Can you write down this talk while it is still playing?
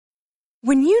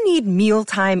When you need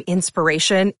mealtime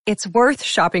inspiration, it's worth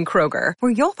shopping Kroger,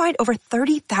 where you'll find over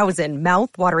 30,000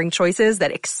 mouth-watering choices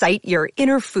that excite your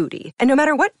inner foodie. And no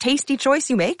matter what tasty choice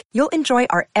you make, you'll enjoy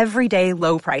our everyday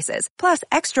low prices, plus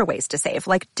extra ways to save,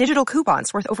 like digital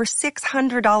coupons worth over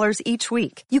 $600 each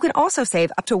week. You can also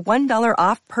save up to $1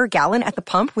 off per gallon at the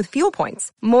pump with fuel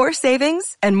points. More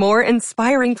savings and more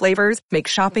inspiring flavors make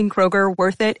shopping Kroger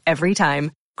worth it every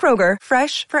time. Kroger,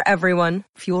 fresh for everyone.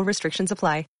 Fuel restrictions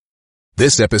apply.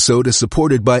 This episode is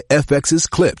supported by FX's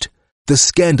Clipped, the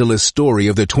scandalous story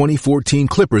of the 2014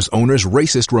 Clippers owner's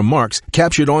racist remarks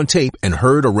captured on tape and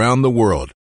heard around the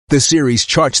world. The series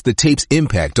charts the tape's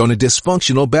impact on a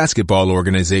dysfunctional basketball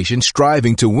organization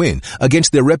striving to win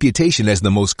against their reputation as the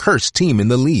most cursed team in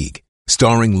the league.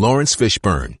 Starring Lawrence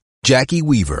Fishburne, Jackie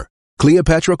Weaver,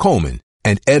 Cleopatra Coleman,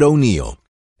 and Ed O'Neill.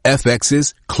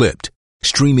 FX's Clipped,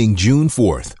 streaming June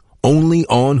 4th, only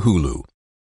on Hulu.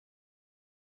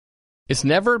 It's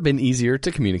never been easier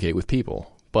to communicate with people,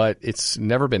 but it's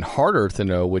never been harder to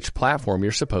know which platform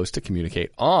you're supposed to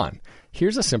communicate on.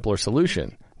 Here's a simpler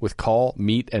solution. With call,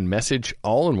 meet, and message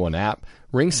all in one app,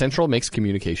 RingCentral makes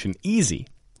communication easy.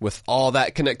 With all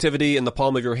that connectivity in the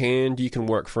palm of your hand, you can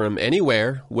work from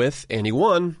anywhere, with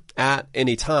anyone, at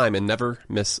any time, and never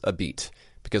miss a beat.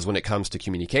 Because when it comes to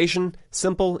communication,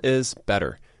 simple is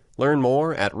better. Learn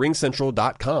more at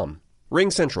ringcentral.com.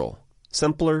 RingCentral.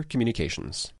 Simpler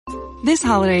communications. This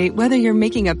holiday, whether you're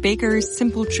making a Baker's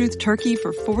Simple Truth turkey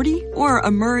for 40 or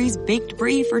a Murray's Baked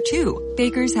Brie for 2,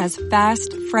 Baker's has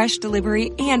fast, fresh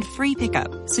delivery and free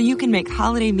pickup, so you can make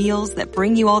holiday meals that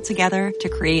bring you all together to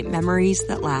create memories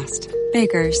that last.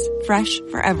 Baker's, fresh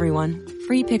for everyone.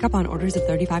 Free pickup on orders of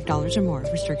 $35 or more.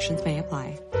 Restrictions may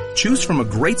apply. Choose from a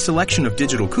great selection of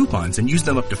digital coupons and use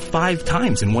them up to 5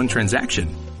 times in one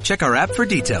transaction. Check our app for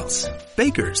details.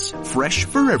 Baker's, fresh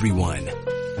for everyone.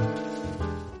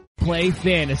 Play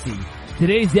Fantasy.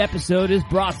 Today's episode is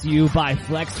brought to you by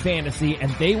Flex Fantasy, and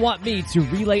they want me to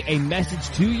relay a message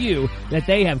to you that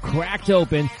they have cracked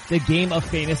open the game of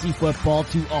fantasy football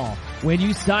to all. When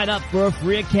you sign up for a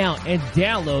free account and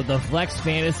download the Flex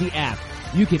Fantasy app,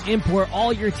 you can import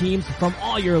all your teams from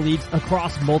all your leagues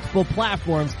across multiple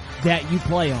platforms that you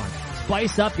play on.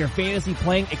 Spice up your fantasy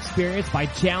playing experience by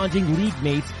challenging league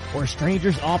mates or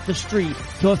strangers off the street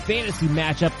to a fantasy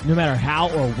matchup no matter how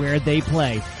or where they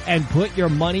play. And put your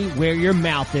money where your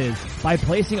mouth is by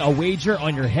placing a wager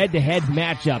on your head-to-head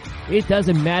matchup. It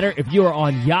doesn't matter if you are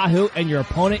on Yahoo and your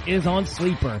opponent is on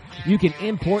Sleeper. You can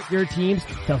import your teams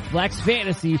to Flex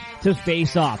Fantasy to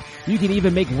face off. You can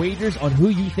even make wagers on who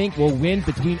you think will win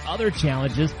between other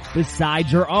challenges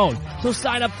besides your own. So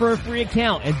sign up for a free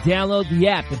account and download the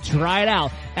app to try it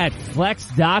out at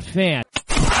flex.fan.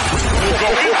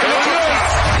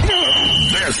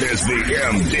 This is the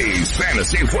MD's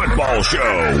Fantasy Football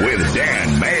Show with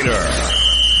Dan Mater,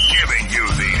 giving you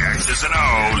the X's and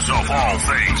O's of all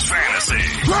things fantasy.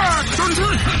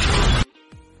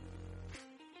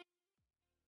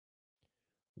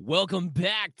 Welcome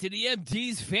back to the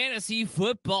MD's Fantasy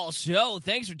Football Show.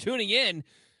 Thanks for tuning in,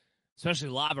 especially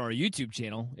live on our YouTube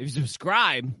channel. If you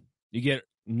subscribe, you get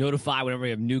notified whenever we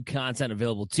have new content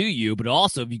available to you. But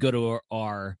also, if you go to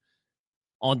our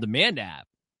on-demand app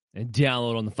and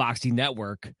download on the Foxy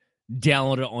Network,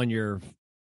 download it on your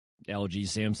LG,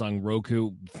 Samsung,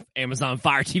 Roku, Amazon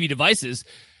Fire TV devices,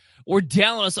 or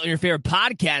download us on your favorite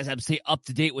podcast app to stay up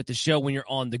to date with the show when you're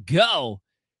on the go.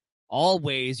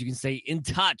 Always, you can stay in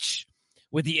touch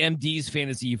with the MD's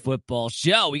Fantasy Football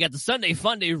Show. We got the Sunday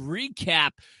Funday recap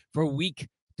for Week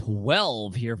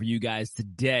 12 here for you guys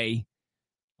today.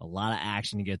 A lot of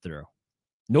action to get through.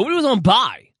 Nobody was on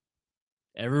bye.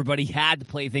 Everybody had to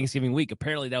play Thanksgiving week.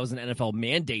 Apparently, that was an NFL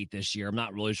mandate this year. I'm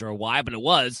not really sure why, but it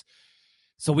was.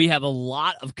 So we have a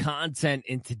lot of content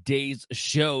in today's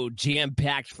show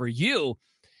jam-packed for you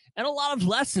and a lot of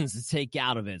lessons to take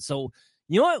out of it. So,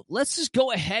 you know what? Let's just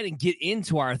go ahead and get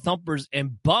into our thumpers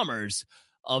and bummers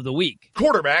of the week.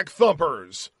 Quarterback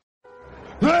thumpers.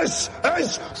 This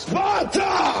is Sparta!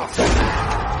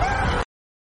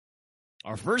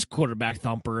 Our first quarterback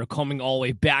thumper coming all the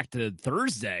way back to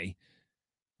Thursday,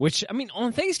 which, I mean,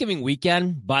 on Thanksgiving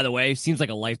weekend, by the way, seems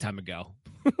like a lifetime ago.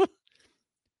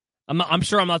 I'm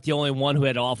sure I'm not the only one who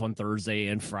had off on Thursday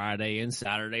and Friday and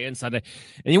Saturday and Sunday.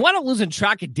 And you wind up losing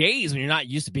track of days when you're not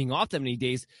used to being off that many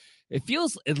days. It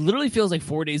literally feels like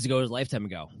 4 days ago was a lifetime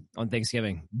ago on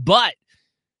Thanksgiving. But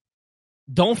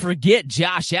don't forget,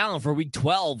 Josh Allen for Week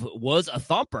 12 was a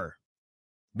thumper.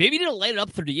 Maybe he didn't light it up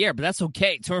through the air, but that's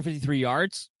okay. 253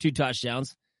 yards, 2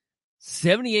 touchdowns,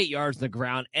 78 yards on the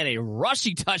ground, and a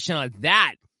rushing touchdown at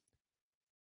that.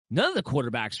 None of the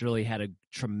quarterbacks really had a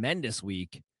tremendous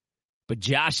week, But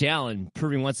Josh Allen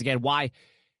proving once again why,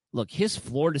 look, his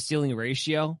floor to ceiling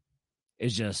ratio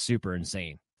is just super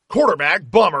insane.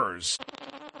 Quarterback bummers.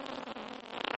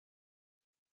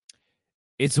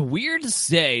 It's weird to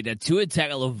say that Tua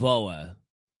Tagovailoa,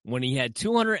 when he had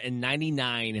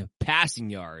 299 passing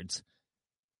yards,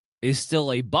 is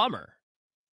still a bummer.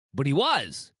 But he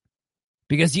was.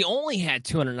 Because he only had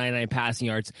 299 passing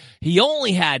yards. He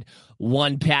only had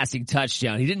one passing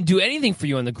touchdown. He didn't do anything for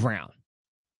you on the ground.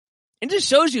 It just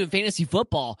shows you in fantasy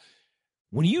football,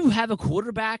 when you have a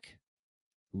quarterback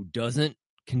who doesn't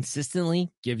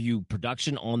consistently give you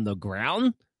production on the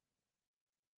ground,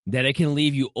 that it can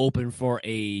leave you open for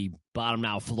a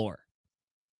bottom-now floor.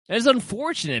 And it's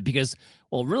unfortunate because,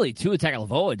 well, really, Tua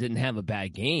Tagovailoa didn't have a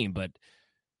bad game, but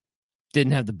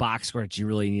didn't have the box score that you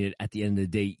really needed at the end of the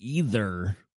day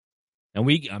either.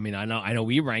 And I know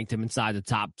we ranked him inside the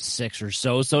top 6 or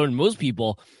so. So did most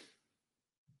people.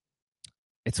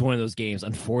 It's one of those games,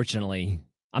 unfortunately.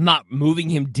 I'm not moving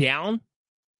him down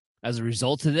as a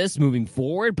result of this moving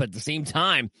forward, but at the same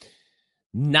time,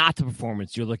 not the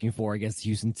performance you're looking for against the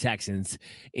Houston Texans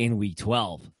in Week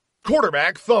 12.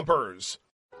 Quarterback thumpers.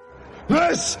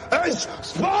 This is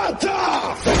Sparta!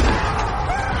 How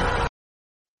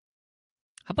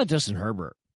about Justin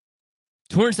Herbert?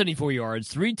 274 yards,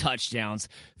 3 touchdowns,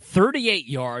 38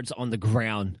 yards on the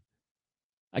ground.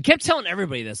 I kept telling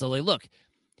everybody this. I was like, look,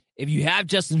 if you have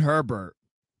Justin Herbert,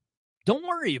 don't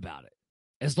worry about it.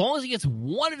 As long as he gets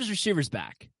one of his receivers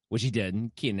back, which he did,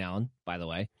 and Keenan Allen, by the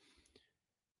way,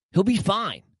 he'll be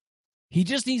fine. He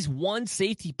just needs one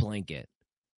safety blanket.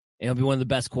 And he'll be one of the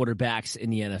best quarterbacks in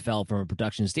the NFL from a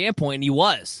production standpoint. And he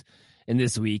was in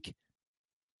this week.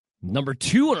 Number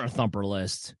 2 on our thumper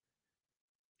list,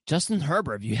 Justin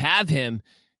Herbert. If you have him,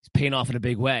 he's paying off in a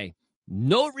big way.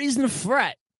 No reason to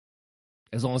fret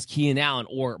as long as Keenan Allen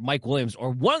or Mike Williams or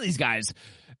one of these guys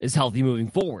is healthy moving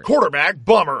forward. Quarterback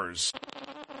bummers.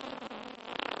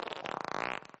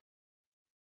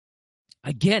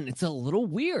 Again, it's a little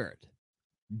weird.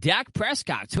 Dak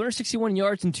Prescott, 261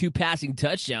 yards and 2 passing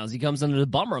touchdowns. He comes under the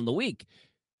bummer on the week.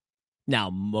 Now,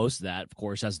 most of that, of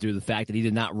course, has to do with the fact that he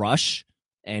did not rush,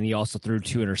 and he also threw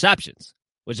 2 interceptions,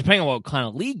 which, depending on what kind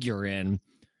of league you're in,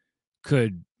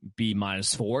 could be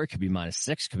 -4, could be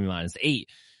 -6, could be -8.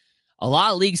 A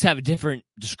lot of leagues have different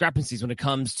discrepancies when it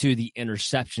comes to the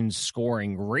interception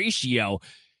scoring ratio,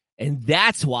 and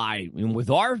that's why, with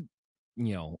our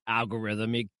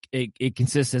algorithm, it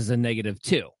consists as a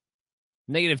 -2.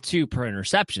 -2 per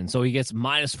interception. So he gets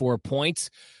 -4 points,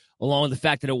 along with the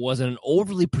fact that it wasn't an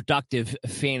overly productive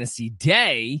fantasy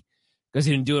day because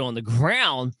he didn't do it on the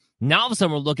ground. Now all of a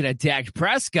sudden we're looking at Dak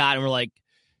Prescott and we're like,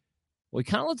 well, he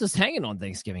kind of left us hanging on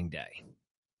Thanksgiving Day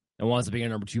and wants to be a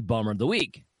number 2 bummer of the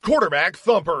week. Quarterback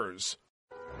thumpers.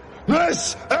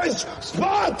 This is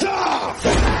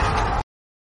Sparta!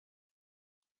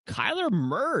 Kyler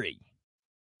Murray.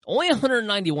 Only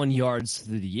 191 yards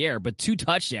through the air, but 2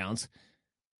 touchdowns,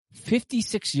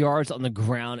 56 yards on the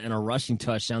ground, and a rushing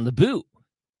touchdown to boot.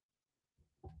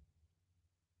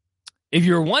 If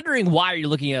you're wondering why you're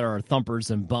looking at our thumpers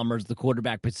and bummers, the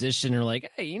quarterback position, you're like,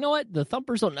 hey, you know what? The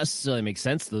thumpers don't necessarily make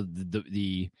sense.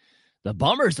 The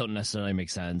bummers don't necessarily make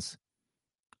sense.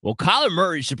 Well, Kyler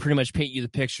Murray should pretty much paint you the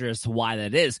picture as to why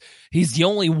that is. He's the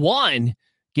only one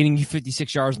getting you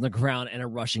 56 yards on the ground and a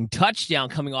rushing touchdown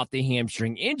coming off the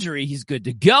hamstring injury. He's good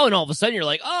to go. And all of a sudden you're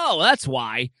like, oh, that's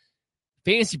why.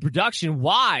 Fantasy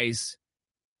production-wise,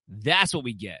 that's what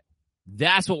we get.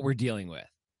 That's what we're dealing with.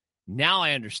 Now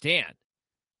I understand.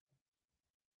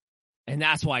 And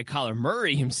that's why Kyler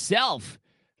Murray himself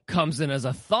comes in as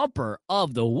a thumper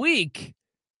of the week.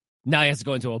 Now he has to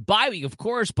go into a bye week, of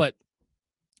course, but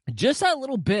just that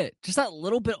little bit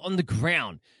on the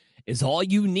ground is all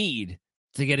you need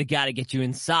to get a guy to get you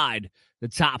inside the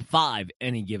top 5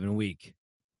 any given week.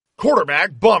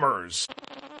 Quarterback bummers.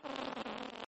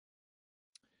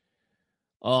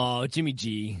 Oh, Jimmy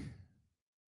G.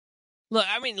 Look,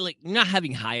 not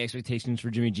having high expectations for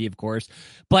Jimmy G, of course,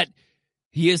 but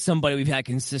he is somebody we've had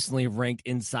consistently ranked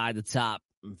inside the top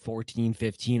 14,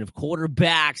 15 of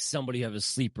quarterbacks, somebody who have a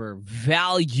sleeper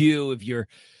value. If you're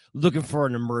looking for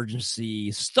an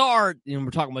emergency start,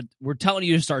 we're telling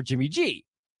you to start Jimmy G.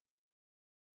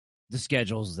 The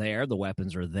schedule's there, the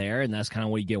weapons are there, and that's kind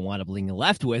of what you wind up being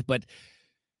left with. But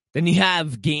then you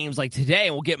have games like today,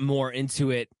 and we'll get more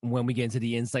into it when we get into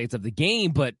the insights of the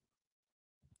game, but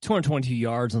 222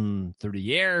 yards through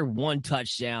the air, 1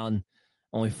 touchdown,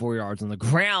 only 4 yards on the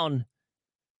ground.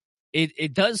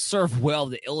 It does serve well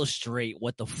to illustrate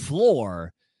what the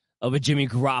floor of a Jimmy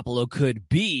Garoppolo could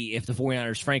be if the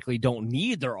 49ers, frankly, don't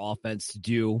need their offense to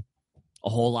do a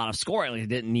whole lot of scoring. Like they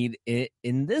didn't need it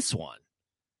in this one.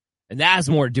 And that has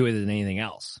more to do with it than anything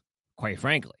else, quite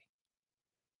frankly.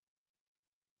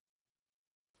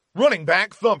 Running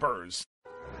back thumpers.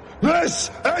 This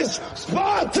is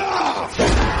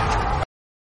Sparta!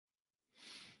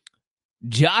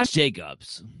 Josh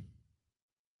Jacobs.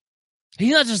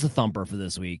 He's not just a thumper for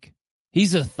this week.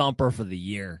 He's a thumper for the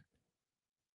year.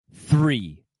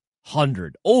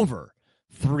 300, over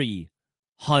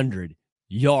 300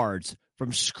 yards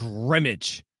from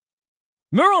scrimmage.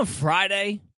 Remember on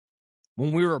Friday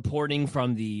when we were reporting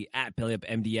from the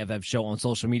 @BillyUpMDFF show on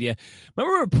social media,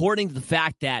 remember reporting the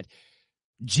fact that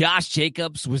Josh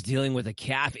Jacobs was dealing with a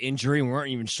calf injury and we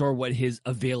weren't even sure what his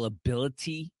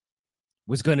availability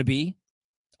was going to be?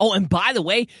 Oh, and by the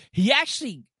way, he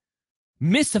actually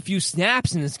missed a few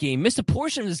snaps in this game, missed a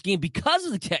portion of this game because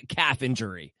of the calf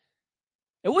injury.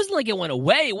 It wasn't like it went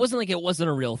away. It wasn't like it wasn't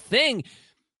a real thing.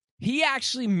 He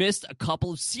actually missed a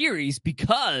couple of series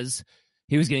because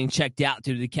he was getting checked out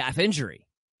due to the calf injury.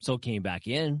 So came back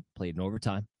in, played in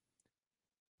overtime.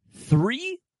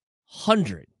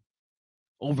 300,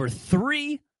 over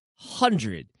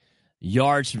 300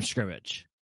 yards from scrimmage.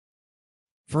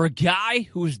 For a guy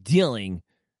who was dealing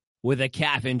with a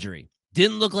calf injury.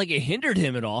 Didn't look like it hindered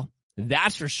him at all,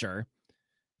 that's for sure.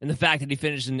 And the fact that he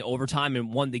finished in overtime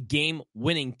and won the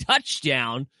game-winning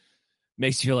touchdown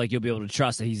makes you feel like you'll be able to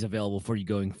trust that he's available for you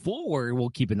going forward. We'll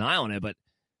keep an eye on it, but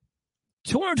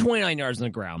 229 yards on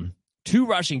the ground, 2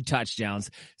 rushing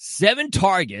touchdowns, 7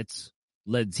 targets,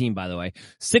 led the team, by the way,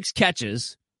 6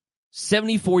 catches,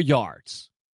 74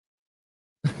 yards.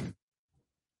 The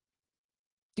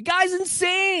guy's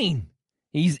insane.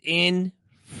 He's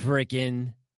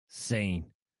freaking insane.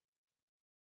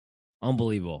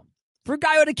 Unbelievable. For a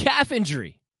guy with a calf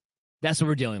injury. That's what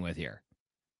we're dealing with here.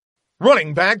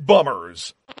 Running back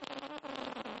bummers.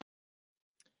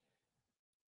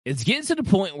 It's getting to the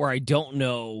point where I don't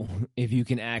know if you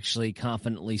can actually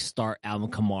confidently start Alvin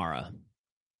Kamara.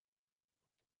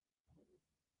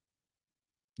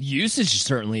 Usage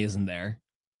certainly isn't there.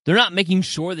 They're not making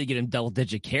sure they get him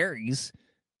double-digit carries.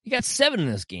 He got 7 in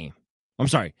this game. I'm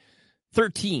sorry,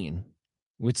 13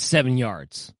 with 7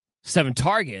 yards, 7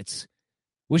 targets,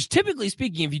 which typically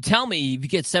speaking, if you tell me if you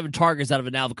get 7 targets out of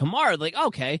an Alvin Kamara, like,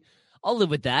 okay, I'll live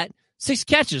with that. 6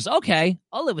 catches, okay,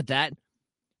 I'll live with that.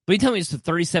 But you tell me it's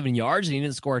 37 yards and he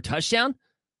didn't score a touchdown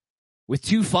with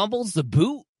 2 fumbles to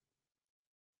boot?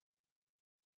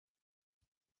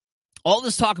 All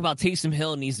this talk about Taysom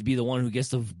Hill needs to be the one who gets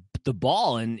the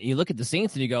ball, and you look at the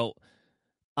Saints and you go,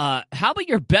 how about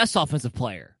your best offensive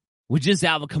player, which is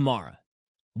Alvin Kamara?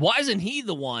 Why isn't he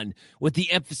the one with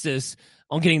the emphasis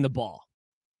on getting the ball?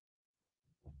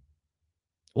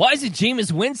 Why isn't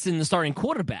Jameis Winston the starting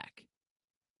quarterback?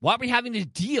 Why are we having to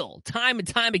deal time and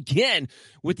time again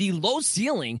with the low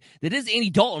ceiling that is Andy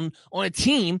Dalton on a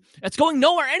team that's going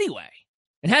nowhere anyway?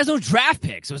 It has no draft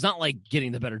picks, so it's not like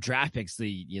getting the better draft picks,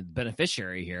 the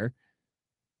beneficiary here.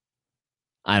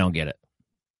 I don't get it.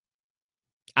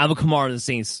 Alvin Kamara and the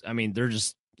Saints, I mean,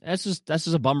 that's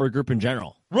just a bummer group in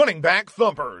general. Running back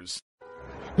thumpers.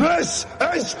 This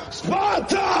is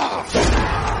Sparta!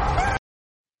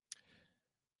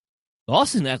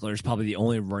 Austin Eckler is probably the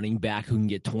only running back who can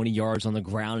get 20 yards on the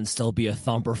ground and still be a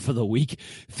thumper for the week.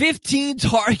 15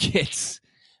 targets.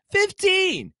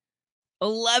 15.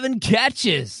 11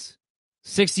 catches.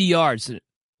 60 yards.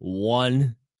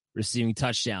 1 receiving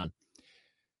touchdown.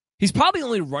 He's probably the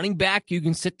only running back you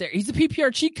can sit there. He's a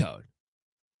PPR cheat code.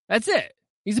 That's it.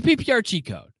 He's a PPR cheat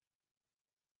code.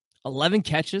 11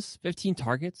 catches, 15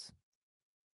 targets,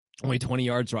 only 20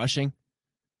 yards rushing.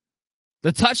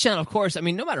 The touchdown, of course, I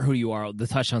mean, no matter who you are, the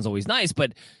touchdown's always nice,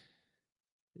 but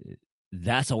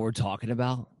that's all we're talking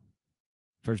about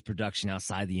for his production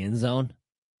outside the end zone.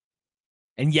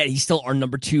 And yet he's still our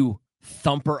number 2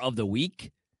 thumper of the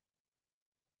week.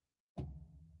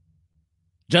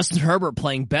 Justin Herbert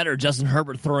playing better, Justin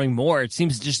Herbert throwing more. It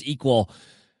seems to just equal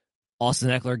Austin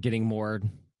Eckler getting more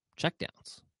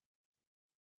checkdowns.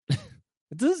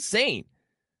 It's insane.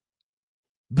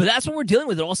 But that's what we're dealing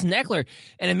with Austin Eckler.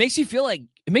 And it makes you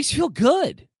feel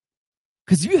good.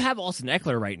 Because if you have Austin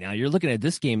Eckler right now, you're looking at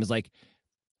this game as like,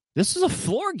 this is a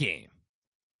floor game.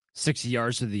 60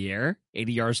 yards through the air,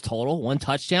 80 yards total, 1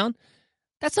 touchdown.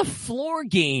 That's a floor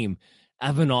game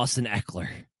of an Austin Eckler.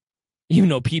 Even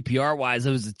though PPR-wise,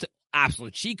 it was an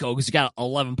absolute cheat code because he got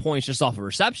 11 points just off of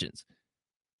receptions.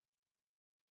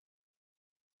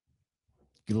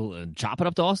 Chop it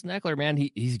up to Austin Eckler, man.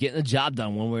 He's getting the job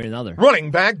done one way or another.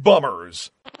 Running back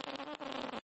bummers.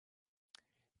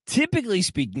 Typically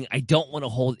speaking, I don't want to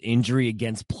hold injury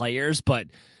against players, but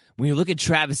when you look at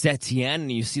Travis Etienne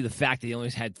and you see the fact that he only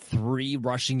had 3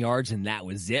 rushing yards and that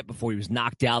was it before he was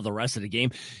knocked out the rest of the game,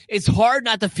 it's hard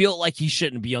not to feel like he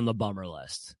shouldn't be on the bummer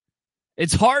list.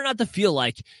 It's hard not to feel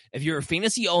like if you're a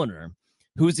fantasy owner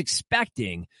who's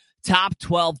expecting top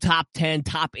 12, top 10,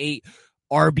 top 8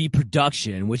 RB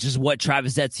production, which is what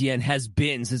Travis Etienne has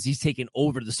been since he's taken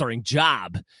over the starting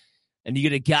job, and you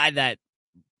get a guy that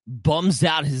bums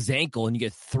out his ankle and you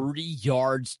get 30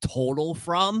 yards total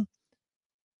from,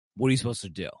 what are you supposed to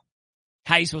do?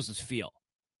 How are you supposed to feel?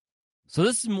 So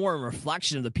this is more a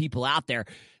reflection of the people out there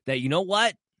that, you know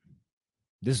what?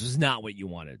 This was not what you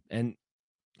wanted. And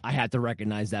I had to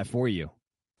recognize that for you.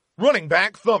 Running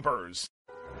back thumpers.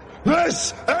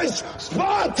 This is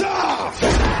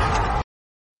Sparta!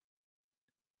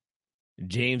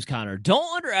 James Conner,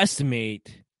 don't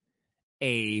underestimate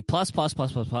a plus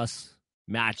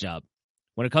matchup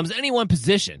when it comes to any one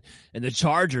position, and the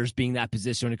Chargers being that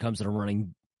position when it comes to the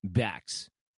running backs.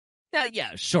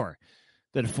 Yeah, sure.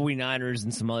 The 49ers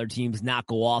and some other teams not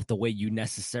go off the way you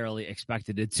necessarily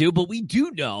expected it to, but we do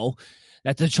know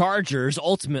that the Chargers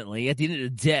ultimately, at the end of the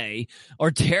day, are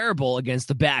terrible against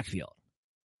the backfield.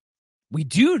 We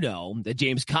do know that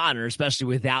James Conner, especially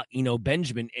without Eno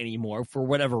Benjamin anymore, for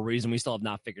whatever reason, we still have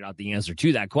not figured out the answer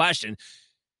to that question.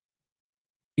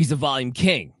 He's a volume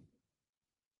king.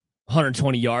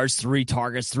 120 yards, 3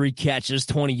 targets, 3 catches,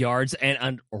 20 yards,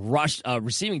 and a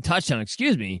receiving touchdown,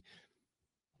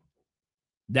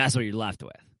 That's what you're left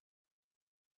with.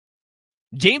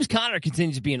 James Conner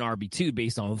continues to be an RB2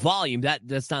 based on volume.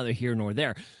 That's neither here nor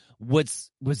there. What's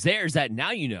there is that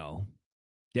now you know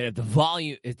that if the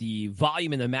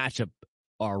volume and the matchup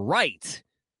are right,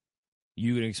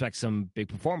 you can expect some big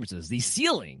performances. The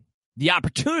ceiling, the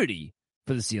opportunity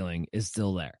for the ceiling is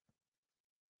still there.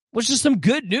 Which is some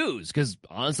good news, because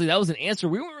honestly, that was an answer.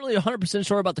 We weren't really 100%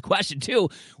 sure about the question, too,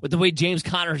 with the way James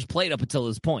Conner has played up until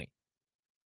this point.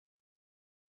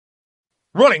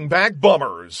 Running back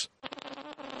bummers.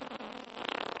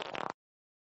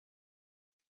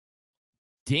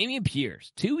 Dameon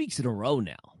Pierce, 2 weeks in a row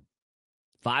now.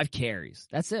 5 carries.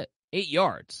 That's it. 8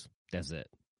 yards. That's it.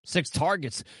 6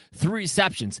 targets, 3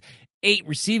 receptions, 8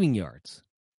 receiving yards.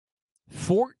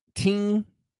 16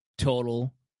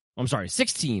 total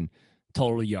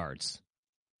yards.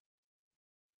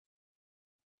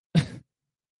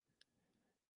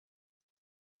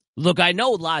 Look, I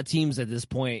know a lot of teams at this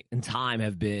point in time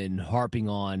have been harping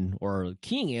on or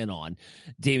keying in on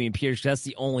Dameon Pierce. That's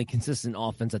the only consistent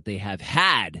offense that they have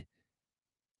had.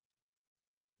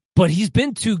 But he's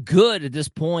been too good at this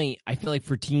point, I feel like,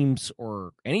 for teams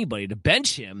or anybody to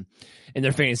bench him in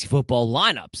their fantasy football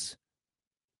lineups.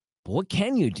 But what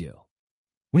can you do?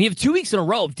 When you have 2 weeks in a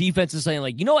row of defenses saying,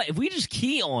 like, you know what, if we just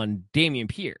key on Dameon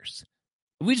Pierce,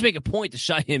 if we just make a point to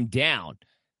shut him down,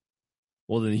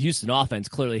 well, then the Houston offense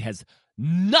clearly has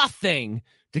nothing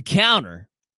to counter.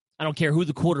 I don't care who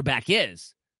the quarterback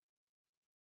is.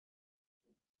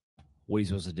 What are you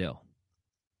supposed to do?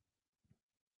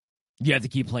 You have to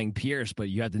keep playing Pierce, but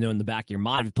you have to know in the back of your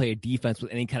mind, if you play a defense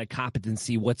with any kind of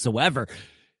competency whatsoever,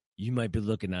 you might be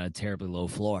looking at a terribly low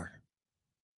floor.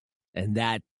 And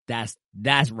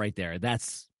that's right there.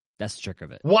 That's the trick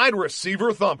of it. Wide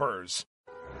receiver thumpers.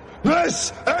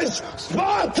 This is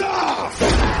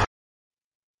Sparta!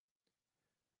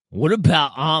 What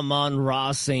about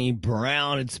Amon-Ra St.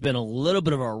 Brown? It's been a little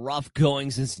bit of a rough going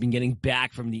since he's been getting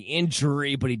back from the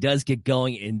injury, but he does get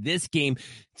going in this game.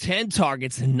 10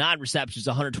 targets and 9 receptions,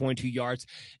 122 yards,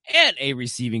 and a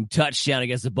receiving touchdown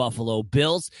against the Buffalo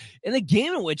Bills. In a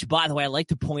game in which, by the way, I'd like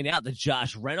to point out that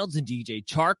Josh Reynolds and DJ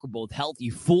Chark were both healthy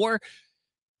for.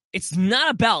 It's not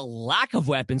about lack of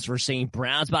weapons for St.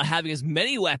 Brown. It's about having as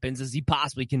many weapons as he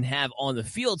possibly can have on the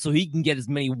field so he can get as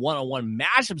many one-on-one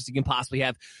matchups he can possibly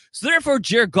have. So therefore,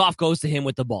 Jared Goff goes to him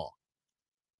with the ball.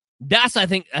 I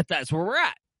think that's where we're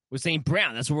at with St.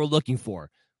 Brown. That's what we're looking for.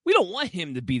 We don't want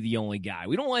him to be the only guy.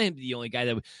 We don't want him to be the only guy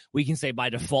that we can say by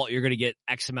default you're going to get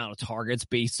X amount of targets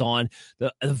based on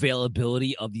the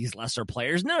availability of these lesser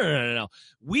players. No.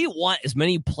 We want as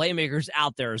many playmakers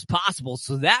out there as possible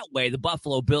so that way the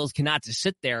Buffalo Bills cannot just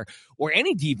sit there, or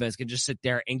any defense can just sit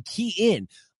there and key in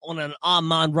on an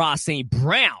Amon-Ra St.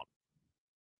 Brown.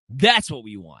 That's what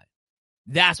we want.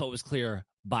 That's what was clear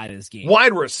by this game.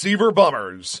 Wide receiver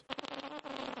bummers.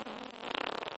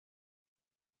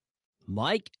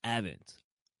 Mike Evans.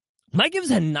 Mike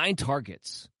Evans had 9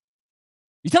 targets.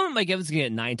 You tell me Mike Evans can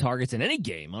get 9 targets in any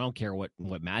game. I don't care what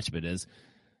matchup it is.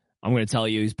 I'm going to tell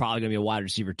you he's probably going to be a wide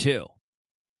receiver too.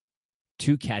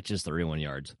 2 catches, 31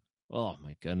 yards. Oh,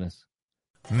 my goodness.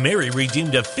 Mary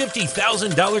redeemed a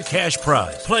 $50,000 cash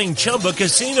prize playing Chumba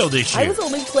Casino this year. I was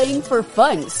only playing for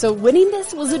fun, so winning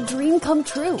this was a dream come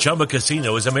true. Chumba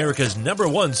Casino is America's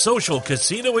 #1 social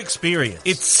casino experience.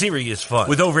 It's serious fun.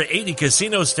 With over 80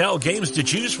 casino-style games to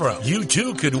choose from, you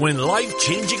too could win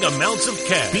life-changing amounts of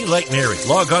cash. Be like Mary.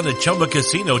 Log on to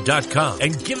ChumbaCasino.com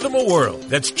and give them a whirl.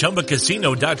 That's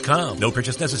ChumbaCasino.com. No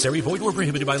purchase necessary. Void where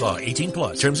prohibited by law.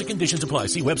 18+. Terms and conditions apply.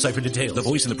 See website for details. The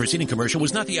voice in the preceding commercial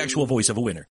was not the actual voice of a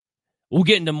winner. We'll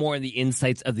get into more of the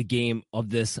insights of the game of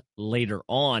this later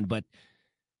on, but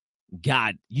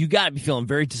God, you got to be feeling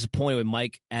very disappointed with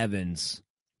Mike Evans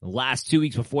the last 2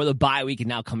 weeks before the bye week and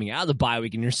now coming out of the bye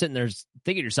week, and you're sitting there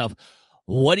thinking to yourself,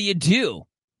 what do you do?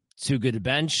 Too good to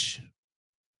bench,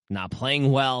 not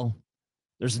playing well.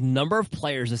 There's a number of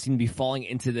players that seem to be falling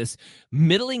into this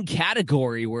middling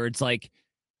category where it's like,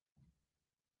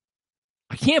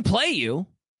 I can't play you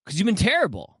because you've been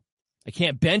terrible. I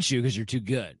can't bench you because you're too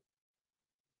good.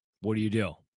 What do you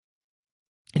do?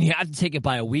 And you have to take it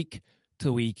by a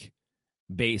week-to-week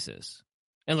basis.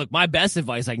 And look, my best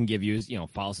advice I can give you is,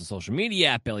 follow us on social media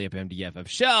at BellyUpMDFF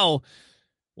Show.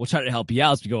 We'll try to help you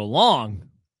out as we go along.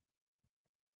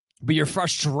 But your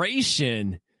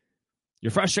frustration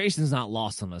is not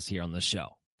lost on us here on this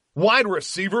show. Wide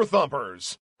receiver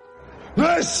thumpers.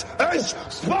 This is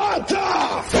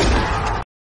Sparta!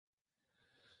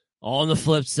 On the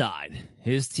flip side,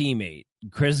 his teammate,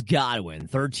 Chris Godwin,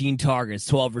 13 targets,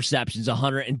 12 receptions,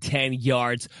 110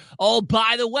 yards. Oh,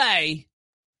 by the way,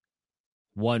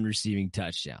 1 receiving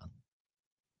touchdown.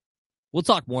 We'll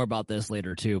talk more about this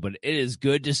later, too, but it is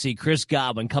good to see Chris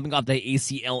Godwin coming off the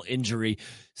ACL injury,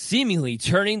 seemingly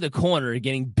turning the corner and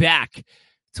getting back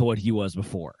to what he was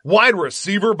before. Wide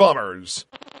receiver bummers.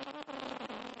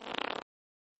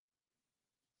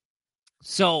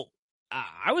 So,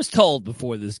 I was told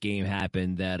before this game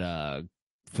happened that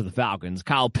for the Falcons,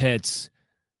 Kyle Pitts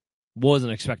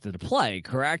wasn't expected to play,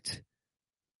 correct?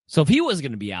 So if he was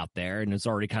going to be out there, and it's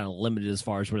already kind of limited as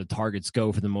far as where the targets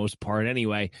go for the most part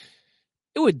anyway,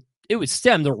 it would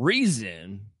stem the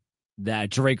reason that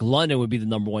Drake London would be the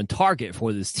 #1 target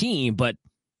for this team, but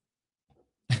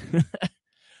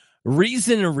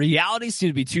reason and reality seem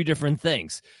to be two different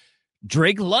things.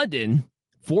 Drake London,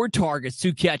 4 targets,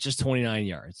 2 catches, 29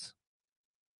 yards.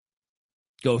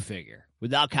 Go figure.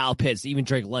 Without Kyle Pitts, even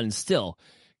Drake London still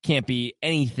can't be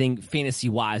anything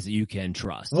fantasy-wise that you can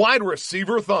trust. Wide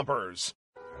receiver thumpers.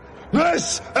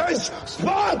 This is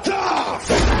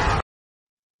Sparta!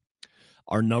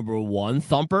 Our #1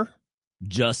 thumper,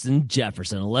 Justin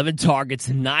Jefferson. 11 targets,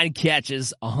 9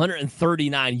 catches,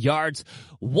 139 yards,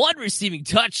 1 receiving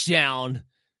touchdown.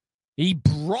 He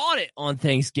brought it on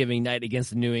Thanksgiving night against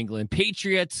the New England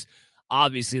Patriots.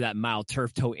 Obviously, that mild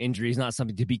turf toe injury is not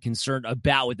something to be concerned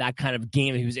about with that kind of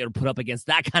game that he was able to put up against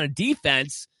that kind of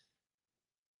defense.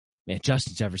 Man,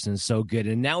 Justin Jefferson is so good.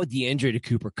 And now with the injury to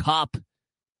Cooper Kupp,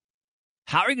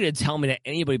 how are you going to tell me that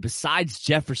anybody besides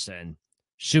Jefferson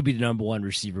should be the #1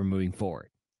 receiver moving forward?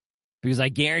 Because I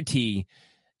guarantee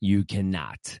you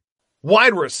cannot.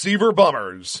 Wide receiver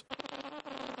bummers.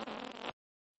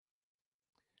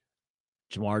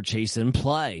 Ja'Marr Chase didn't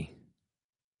play.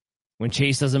 When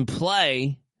Chase doesn't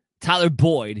play, Tyler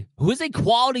Boyd, who is a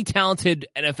quality, talented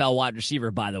NFL wide receiver,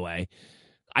 by the way,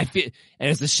 and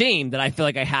it's a shame that I feel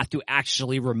like I have to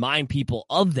actually remind people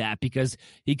of that because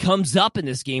he comes up in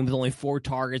this game with only 4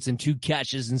 targets and 2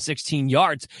 catches and 16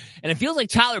 yards. And it feels like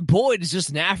Tyler Boyd is just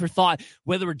an afterthought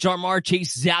whether Ja'Marr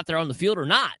Chase is out there on the field or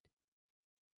not.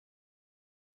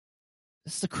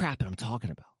 This is the crap that I'm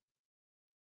talking about.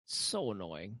 So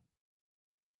annoying.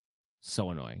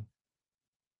 So annoying.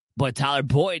 But Tyler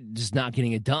Boyd just not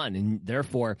getting it done. And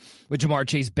therefore, with Ja'Marr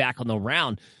Chase back on the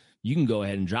round, you can go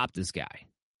ahead and drop this guy.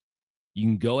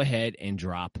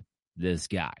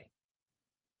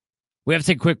 We have to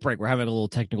take a quick break. We're having a little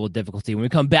technical difficulty. When we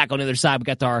come back on the other side, we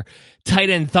got our tight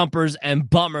end thumpers and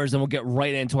bummers, and we'll get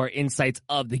right into our insights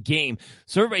of the game.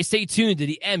 So everybody stay tuned to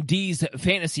the MD's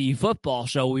Fantasy Football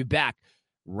Show. We'll be back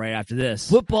right after this.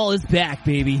 Football is back,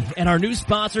 baby, and our new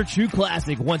sponsor, True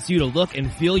Classic, wants you to look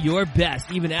and feel your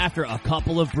best even after a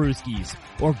couple of brewskis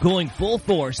or going full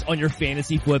force on your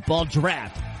fantasy football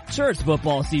draft. Sure, it's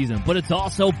football season, but it's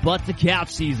also butt to couch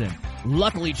season.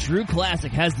 Luckily, True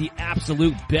Classic has the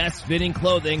absolute best fitting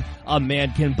clothing a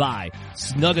man can buy.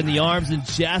 Snug in the arms and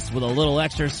chest with a little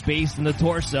extra space in the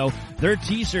torso, their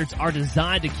t-shirts are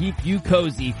designed to keep you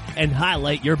cozy and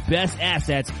highlight your best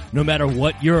assets no matter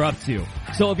what you're up to.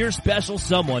 So if your special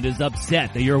someone is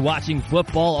upset that you're watching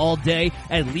football all day,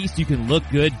 at least you can look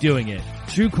good doing it.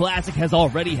 True Classic has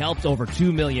already helped over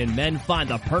 2 million men find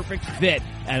the perfect fit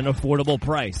at an affordable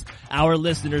price. Our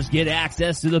listeners get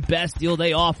access to the best deal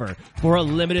they offer. For a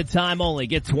limited time only,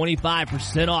 get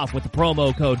 25% off with the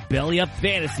promo code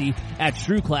BELLYUPFANTASY at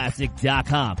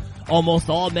TrueClassic.com. Almost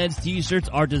all men's t-shirts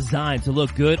are designed to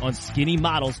look good on skinny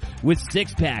models with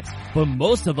six-packs, but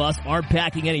most of us aren't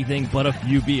packing anything but a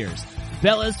few beers.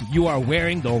 Fellas, you are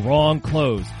wearing the wrong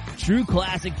clothes. True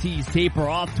Classic tees taper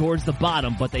off towards the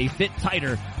bottom, but they fit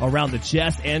tighter around the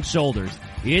chest and shoulders.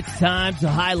 It's time to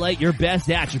highlight your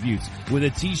best attributes with a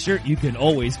t-shirt you can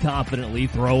always confidently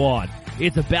throw on.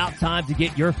 It's about time to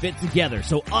get your fit together,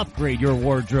 so upgrade your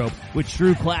wardrobe with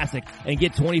True Classic and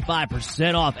get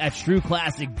 25% off at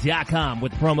TrueClassic.com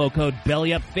with promo code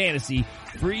BELLYUPFANTASY.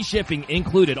 Free shipping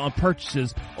included on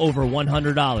purchases over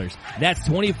 $100. That's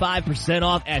 25%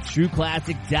 off at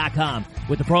TrueClassic.com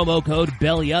with the promo code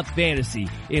BELLYUPFANTASY.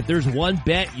 If there's one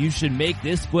bet you should make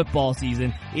this football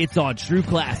season, it's on True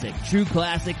Classic. True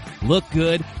Classic, look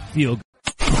good, feel good.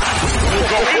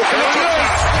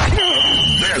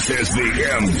 This is the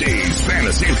MD's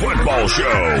Fantasy Football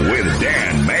Show with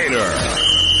Dan Mater,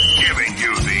 giving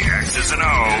you the X's and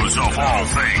O's of all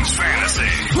things fantasy.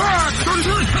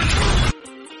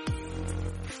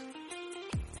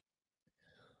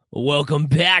 Welcome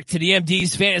back to the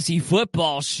MD's Fantasy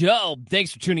Football Show.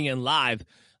 Thanks for tuning in live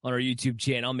on our YouTube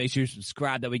channel. Make sure you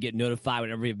subscribe that we get notified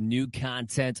whenever we have new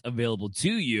content available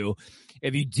to you.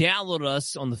 If you download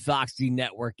us on the Fox D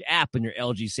Network app on your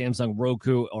LG, Samsung,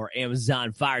 Roku, or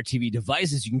Amazon Fire TV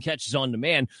devices, you can catch us on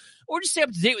demand or just stay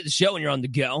up to date with the show when you're on the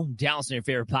go. Download us on your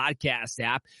favorite podcast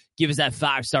app. Give us that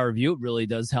 5-star review. It really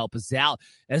does help us out.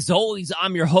 As always,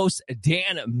 I'm your host,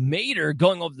 Dan Mater,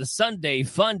 going over the Sunday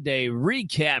Fun Day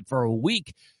recap for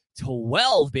week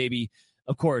 12, baby.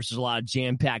 Of course, there's a lot of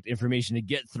jam-packed information to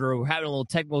get through. We're having a little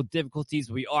technical difficulties,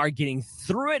 but we are getting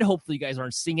through it. Hopefully, you guys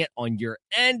aren't seeing it on your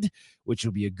end, which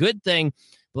will be a good thing.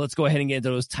 But let's go ahead and get into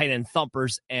those tight end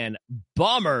thumpers and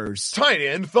bombers. Tight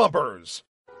end thumpers.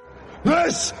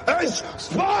 This is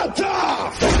Sparta!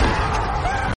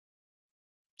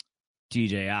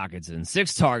 TJ Hockenson,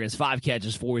 6 targets, 5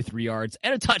 catches, 43 yards,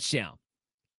 and a touchdown.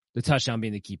 The touchdown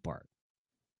being the key part.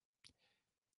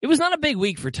 It was not a big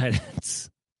week for tight ends.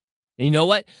 And you know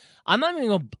what? I'm not even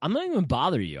gonna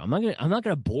bother you. I'm not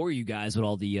gonna bore you guys with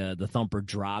all the thumper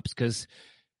drops because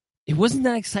it wasn't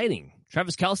that exciting.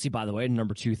 Travis Kelce, by the way,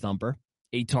 number 2 thumper,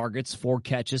 8 targets, 4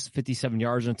 catches, 57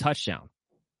 yards, and a touchdown.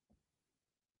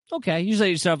 Okay, usually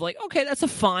you start like, okay, that's a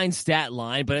fine stat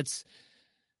line, but it's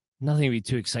nothing to be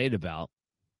too excited about.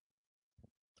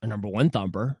 A number 1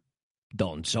 thumper,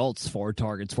 Dalton Schultz, 4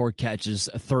 targets, 4 catches,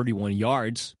 31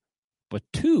 yards, but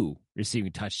 2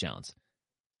 receiving touchdowns.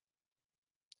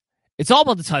 It's all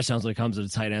about the touchdowns when it comes to the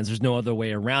tight ends. There's no other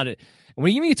way around it. And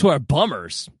when you get to our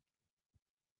bummers,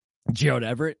 Gerald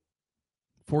Everett,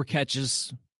 4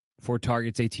 catches, 4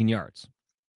 targets, 18 yards.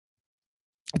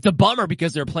 It's a bummer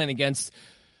because they're playing against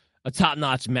a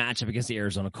top-notch matchup against the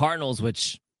Arizona Cardinals,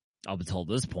 which I'll be told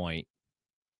at this point,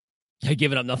 they're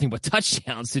giving up nothing but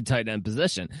touchdowns to tight end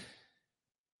position.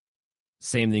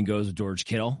 Same thing goes with George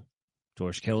Kittle.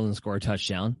 George Kittle doesn't score a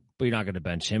touchdown, but you're not going to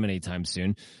bench him anytime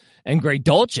soon. And Greg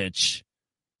Dulcich.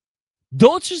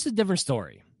 Dulcich's a different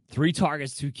story. 3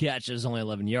 targets, 2 catches, only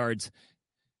 11 yards.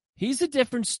 He's a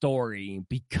different story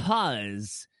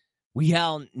because we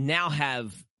now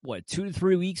have, 2 to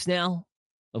 3 weeks now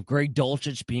of Greg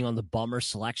Dulcich being on the bummer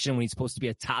selection when he's supposed to be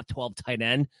a top 12 tight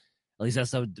end. At least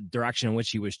that's the direction in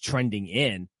which he was trending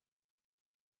in.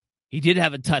 He did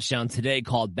have a touchdown today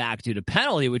called back due to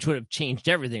penalty, which would have changed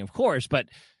everything, of course, but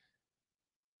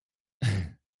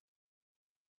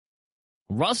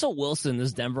Russell Wilson,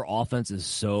 this Denver offense is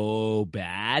so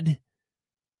bad.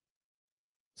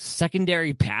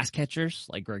 Secondary pass catchers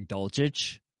like Greg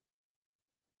Dulcich,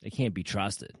 they can't be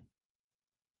trusted.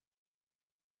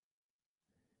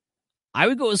 I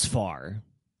would go as far,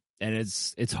 and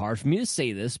it's hard for me to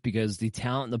say this because the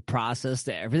talent, the process,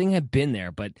 everything had been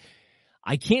there, but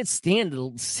I can't stand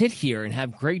to sit here and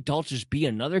have Greg Dulcich be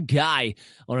another guy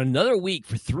on another week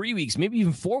for 3 weeks, maybe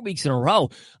even 4 weeks in a row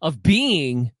of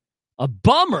being a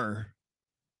bummer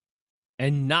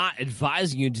and not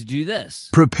advising you to do this.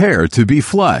 Prepare to be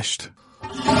flushed.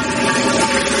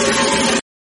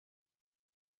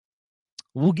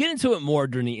 We'll get into it more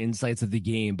during the insights of the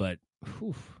game, but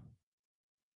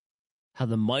how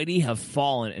the mighty have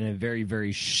fallen in a very,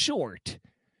 very short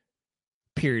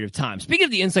period of time. Speaking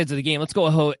of the insights of the game, let's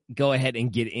go ahead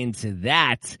and get into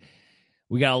that.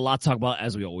 We got a lot to talk about,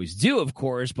 as we always do, of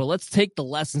course, but let's take the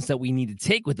lessons that we need to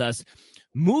take with us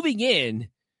moving in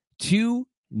to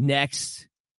next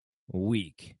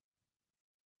week.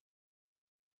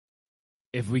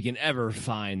 if we can ever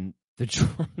find the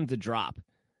drop.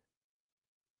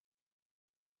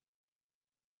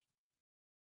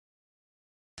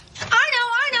 I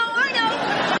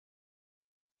know.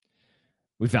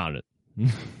 We found it.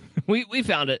 we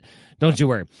found it. Don't you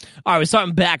worry. All right, we're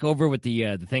starting back over with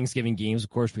the Thanksgiving games. Of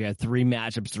course, we had 3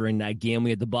 matchups during that game. We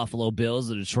had the Buffalo Bills,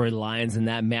 the Detroit Lions in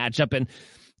that matchup. And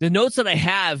the notes that I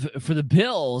have for the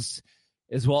Bills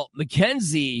is, well,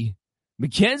 McKenzie's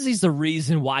the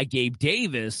reason why Gabe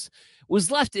Davis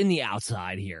was left in the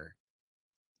outside here.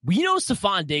 We know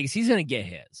Stephon Diggs, he's going to get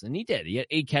his. And he did. He had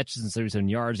 8 catches and 37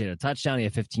 yards. He had a touchdown. He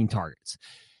had 15 targets.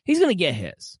 He's going to get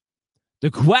his. The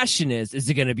question is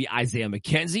it going to be Isaiah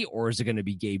McKenzie or is it going to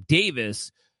be Gabe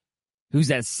Davis, who's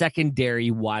that secondary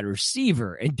wide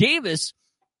receiver? And Davis,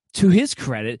 to his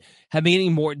credit, have been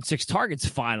getting more than 6 targets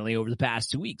finally over the past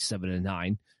 2 weeks, 7 and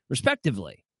 9,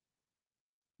 respectively.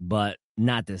 But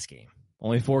not this game.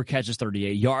 Only 4 catches,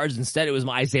 38 yards. Instead, it was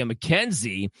Isaiah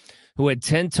McKenzie, who had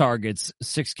 10 targets,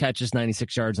 6 catches,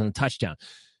 96 yards, and a touchdown.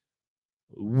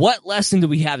 What lesson do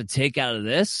we have to take out of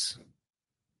this?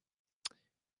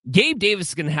 Gabe Davis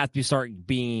is going to have to start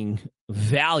being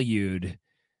valued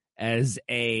as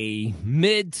a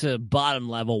mid to bottom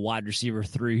level wide receiver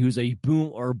 3 who's a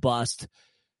boom or bust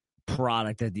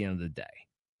product at the end of the day.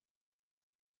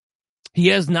 He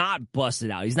has not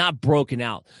busted out. He's not broken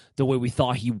out the way we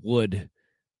thought he would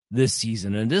this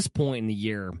season. And at this point in the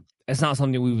year, it's not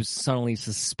something we would suddenly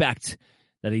suspect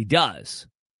that he does.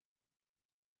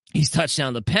 He's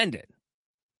touchdown dependent,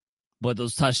 but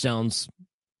those touchdowns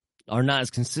are not as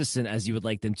consistent as you would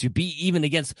like them to be, even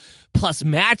against plus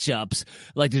matchups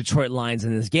like the Detroit Lions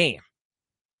in this game.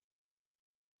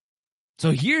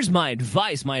 So here's my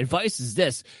advice. My advice is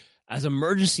this. As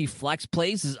emergency flex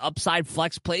plays, as upside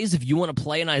flex plays, if you want to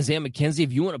play an Isaiah McKenzie,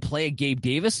 if you want to play a Gabe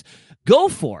Davis, go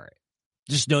for it.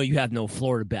 Just know you have no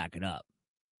floor to back it up.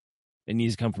 It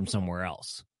needs to come from somewhere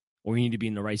else. Or you need to be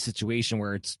in the right situation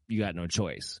where you got no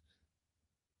choice.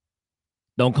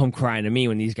 Don't come crying to me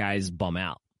when these guys bum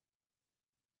out.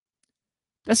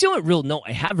 That's the only real note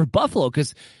I have for Buffalo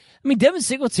because, Devin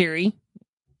Singletary,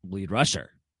 lead rusher.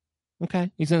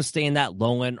 Okay. He's going to stay in that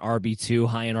low-end RB2,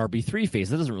 high-end RB3 phase.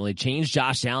 That doesn't really change.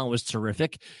 Josh Allen was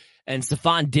terrific. And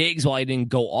Stephon Diggs, while he didn't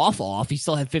go off, he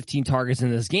still had 15 targets in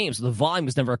this game. So the volume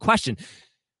was never a question.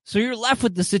 So you're left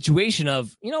with the situation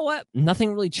of, you know what?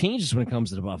 Nothing really changes when it comes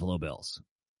to the Buffalo Bills.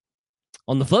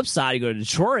 On the flip side, you go to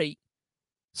Detroit.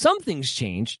 Some things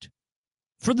changed.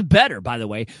 For the better, by the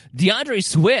way. DeAndre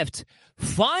Swift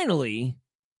finally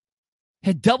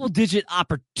had double-digit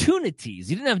opportunities.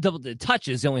 He didn't have double-digit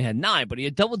touches. He only had 9, but he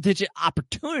had double-digit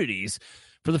opportunities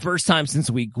for the first time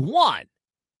since week 1.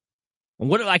 And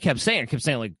what I kept saying? I kept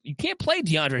saying, like, you can't play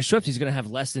DeAndre Swift. He's going to have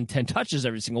less than 10 touches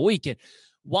every single week. And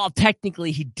while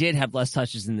technically he did have less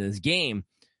touches in this game,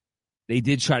 they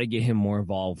did try to get him more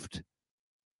involved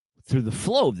through the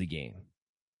flow of the game.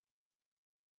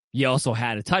 He also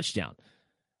had a touchdown.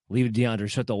 Leave it to DeAndre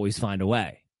Swift to always find a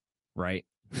way, right?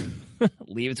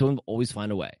 Leave it to him to always find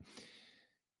a way.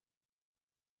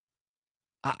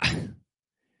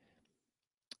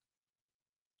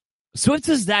 Swift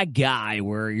is that guy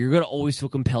where you're going to always feel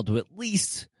compelled to at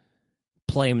least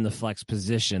play him in the flex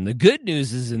position. The good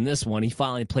news is in this one, he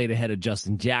finally played ahead of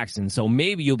Justin Jackson, so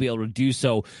maybe you'll be able to do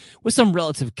so with some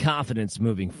relative confidence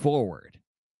moving forward.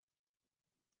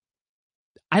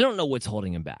 I don't know what's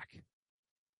holding him back.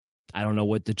 I don't know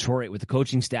what Detroit, with the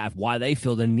coaching staff, why they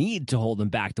feel the need to hold him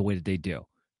back the way that they do.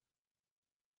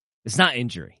 It's not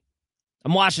injury.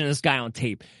 I'm watching this guy on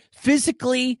tape.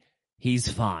 Physically, he's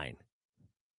fine.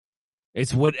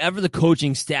 It's whatever the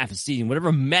coaching staff is seeing,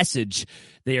 whatever message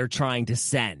they are trying to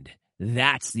send.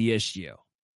 That's the issue.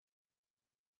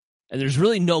 And there's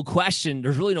really no question,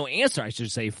 there's really no answer, I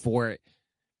should say, for it,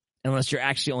 unless you're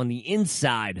actually on the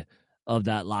inside of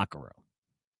that locker room.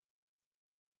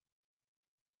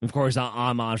 Of course, I'm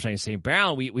Amon-Ra St.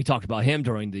 Brown. We talked about him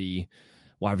during the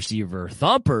wide receiver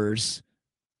thumpers.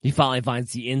 He finally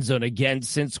finds the end zone again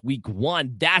since week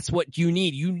 1. That's what you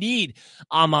need. You need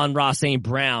Amon-Ra St.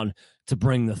 Brown to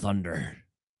bring the thunder.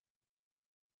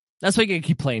 That's why you got to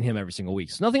keep playing him every single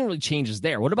week. So nothing really changes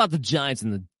there. What about the Giants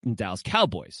and the Dallas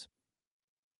Cowboys?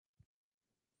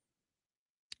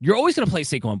 You're always going to play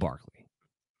Saquon Barkley.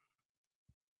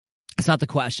 That's not the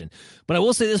question. But I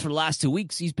will say this, for the last 2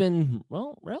 weeks, he's been,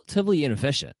 relatively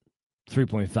inefficient.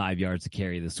 3.5 yards to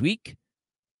carry this week.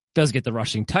 Does get the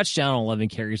rushing touchdown on 11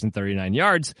 carries and 39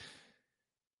 yards.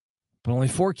 But only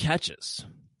 4 catches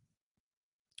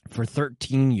for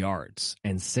 13 yards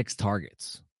and 6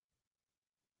 targets.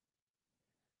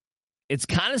 it's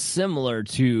kind of similar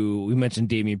to, we mentioned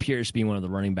Dameon Pierce being one of the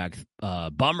running back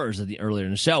bummers earlier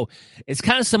in the show. It's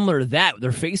kind of similar to that.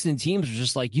 They're facing teams who are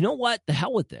just like, you know what? The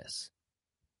hell with this.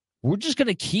 We're just going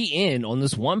to key in on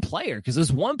this one player because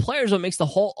this one player is what makes the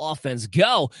whole offense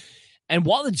go. And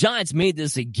while the Giants made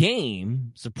this a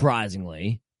game,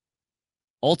 surprisingly,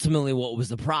 ultimately what was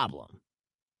the problem?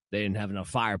 They didn't have enough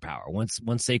firepower. Once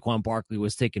Saquon Barkley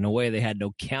was taken away, they had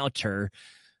no counter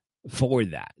for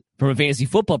that. From a fantasy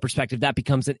football perspective, that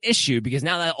becomes an issue because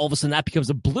now that all of a sudden that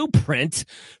becomes a blueprint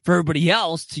for everybody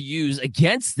else to use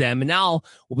against them. And now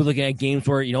we'll be looking at games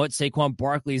where, you know what, Saquon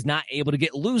Barkley is not able to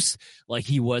get loose like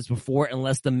he was before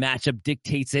unless the matchup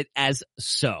dictates it as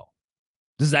so.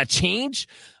 Does that change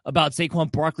about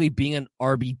Saquon Barkley being an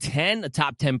RB10, a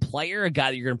top 10 player, a guy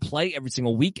that you're going to play every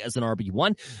single week as an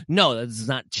RB1? No, that does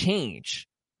not change.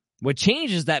 What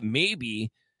changes is that maybe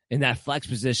in that flex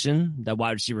position, that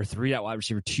wide receiver 3, that wide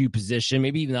receiver 2 position,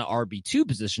 maybe even that RB2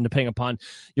 position, depending upon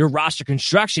your roster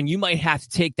construction, you might have to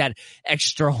take that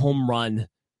extra home run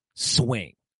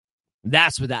swing.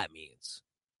 That's what that means.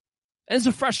 And it's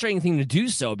a frustrating thing to do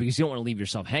so because you don't want to leave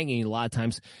yourself hanging. A lot of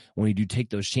times when you do take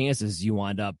those chances, you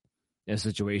wind up in a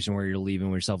situation where you're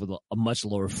leaving yourself with a much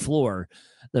lower floor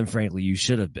than, frankly, you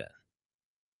should have been.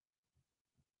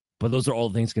 But those are all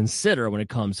the things to consider when it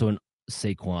comes to an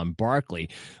Saquon Barkley.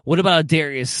 What about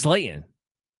Darius Slayton?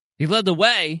 He led the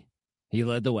way.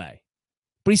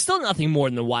 But he's still nothing more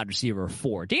than a wide receiver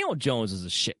 4. Daniel Jones is a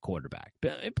shit quarterback.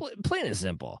 Plain and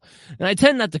simple. And I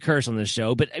tend not to curse on this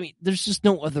show, but I mean, there's just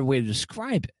no other way to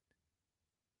describe it.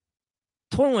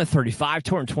 21-35,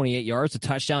 228 yards, a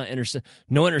touchdown,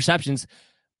 no interceptions.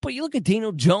 But you look at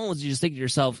Daniel Jones, you just think to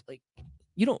yourself, like,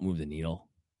 you don't move the needle.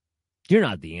 You're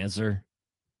not the answer.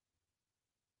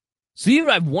 So even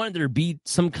if I wanted there to be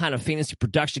some kind of fantasy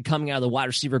production coming out of the wide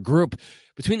receiver group,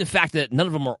 between the fact that none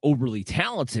of them are overly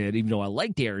talented, even though I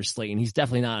like Darius Slayton, he's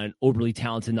definitely not an overly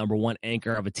talented number 1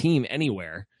 anchor of a team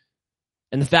anywhere.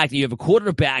 And the fact that you have a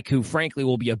quarterback who, frankly,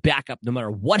 will be a backup no matter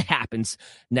what happens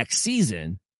next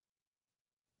season,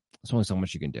 there's only so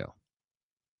much you can do.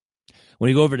 When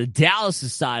you go over to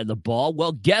Dallas' side of the ball,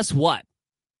 well, guess what?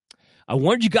 I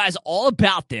warned you guys all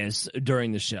about this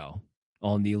during the show.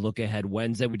 On the Look Ahead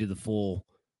Wednesday, we did the full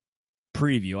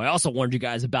preview. I also warned you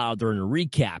guys about it during the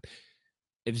recap.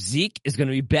 If Zeke is going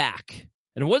to be back,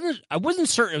 and I wasn't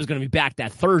certain it was going to be back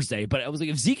that Thursday, but I was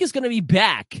like, if Zeke is going to be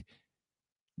back,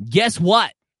 guess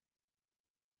what?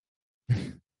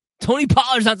 Tony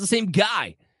Pollard's not the same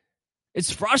guy.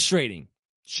 It's frustrating.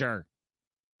 Sure.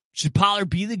 Should Pollard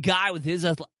be the guy with his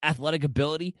athletic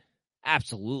ability?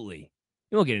 Absolutely.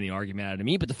 You won't get any argument out of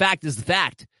me, but the fact is the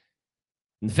fact.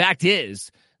 And the fact is,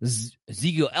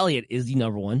 Ezekiel Elliott is the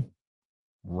number 1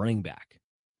 running back.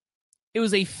 It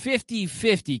was a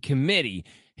 50-50 committee,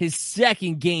 his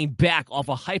second game back off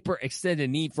a hyper-extended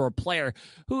knee for a player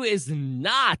who is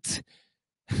not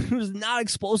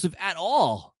explosive at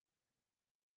all.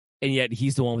 And yet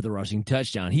he's the one with the rushing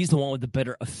touchdown. He's the one with the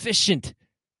better efficient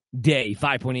day,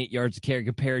 5.8 yards a carry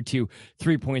compared to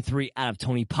 3.3 out of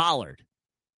Tony Pollard.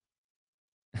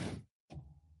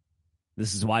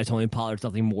 This is why Tony Pollard's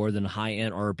nothing more than a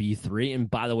high-end RB3.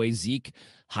 And by the way, Zeke,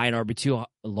 high-end RB2,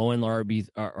 low-end RB,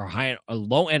 or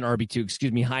low-end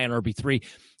RB2, high-end RB3.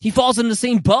 He falls in the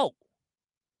same boat.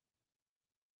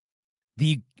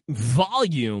 The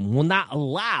volume will not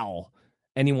allow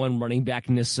anyone running back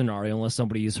in this scenario unless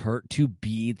somebody is hurt to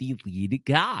be the lead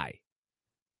guy.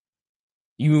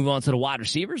 You move on to the wide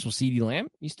receivers. Well, CeeDee Lamb,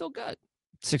 he's still good.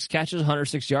 6 catches,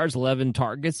 106 yards, 11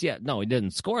 targets. Yeah, no, he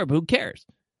didn't score, but who cares?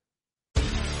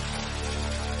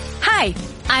 Hi,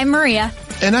 I'm Maria.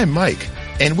 And I'm Mike.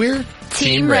 And we're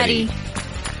Team Ready.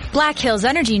 Black Hills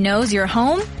Energy knows your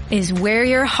home is where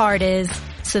your heart is,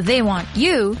 so they want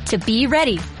you to be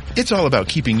ready. It's all about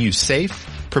keeping you safe,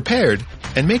 prepared,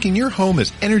 and making your home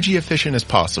as energy efficient as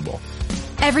possible.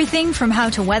 Everything from how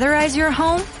to weatherize your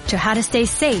home to how to stay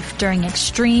safe during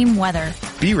extreme weather.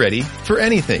 Be ready for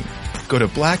anything. Go to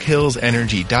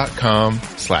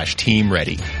blackhillsenergy.com/team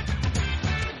ready.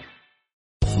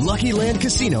 Lucky Land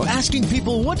Casino, asking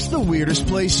people, what's the weirdest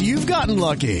place you've gotten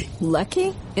lucky?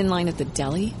 Lucky? In line at the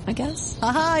deli, I guess?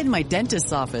 Aha, in my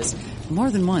dentist's office.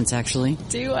 More than once, actually.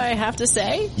 Do I have to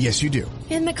say? Yes, you do.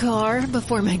 In the car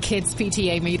before my kids'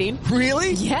 PTA meeting.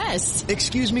 Really? Yes.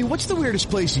 Excuse me, what's the weirdest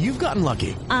place you've gotten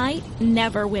lucky? I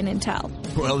never win and tell.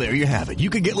 Well, there you have it. You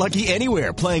can get lucky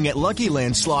anywhere, playing at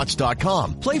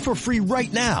LuckyLandSlots.com. Play for free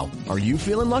right now. Are you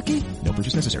feeling lucky? No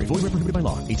purchase necessary. Void where prohibited by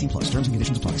law. 18+. Terms and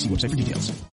conditions apply. See website for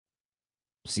details.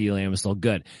 CeeDee Lamb is still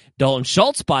good. Dalton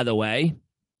Schultz, by the way,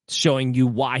 showing you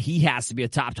why he has to be a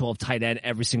top 12 tight end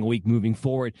every single week moving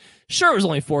forward. Sure, it was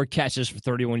only 4 catches for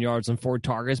 31 yards on 4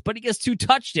 targets, but he gets 2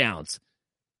 touchdowns.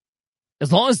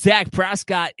 As long as Dak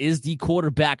Prescott is the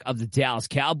quarterback of the Dallas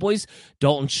Cowboys,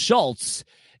 Dalton Schultz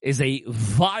is a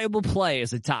viable play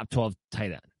as a top 12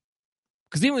 tight end.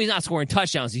 Because even when he's not scoring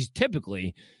touchdowns, he's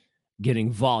typically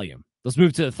getting volume. Let's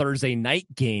move to the Thursday night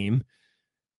game.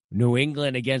 New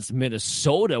England against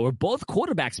Minnesota, where both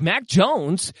quarterbacks, Mac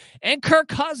Jones and Kirk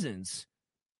Cousins,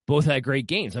 both had great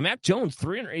games. Now, Mac Jones,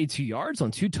 382 yards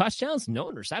on 2 touchdowns,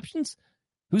 no interceptions.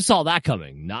 Who saw that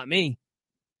coming? Not me.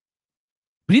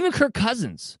 But even Kirk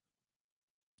Cousins,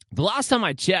 the last time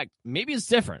I checked, maybe it's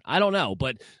different. I don't know.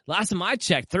 But last time I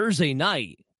checked, Thursday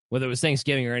night, whether it was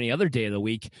Thanksgiving or any other day of the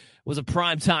week, was a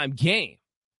primetime game.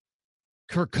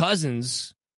 Kirk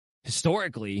Cousins,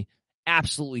 historically,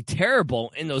 absolutely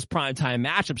terrible in those primetime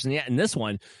matchups. And yet in this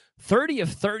one, 30 of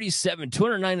 37,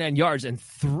 299 yards, and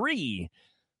 3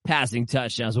 passing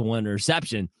touchdowns with 1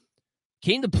 interception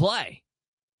came to play.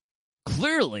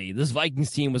 Clearly, this Vikings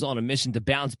team was on a mission to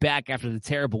bounce back after the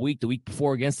terrible week the week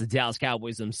before against the Dallas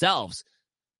Cowboys themselves.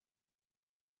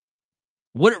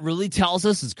 What it really tells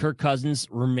us is Kirk Cousins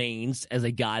remains as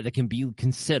a guy that can be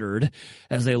considered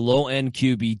as a low-end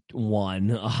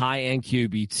QB1, a high-end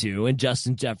QB2, and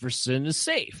Justin Jefferson is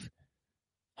safe.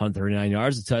 139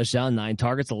 yards, a touchdown, 9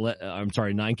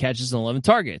 catches, and 11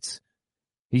 targets.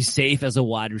 He's safe as a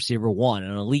wide receiver 1,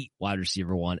 an elite wide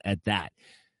receiver 1 at that.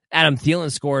 Adam Thielen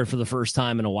scored for the first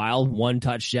time in a while, 1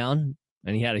 touchdown,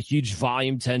 and he had a huge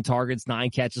volume, 10 targets, 9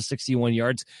 catches, 61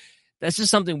 yards. That's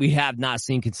just something we have not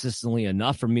seen consistently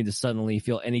enough for me to suddenly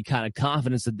feel any kind of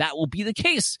confidence that that will be the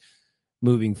case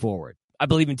moving forward. I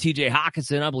believe in TJ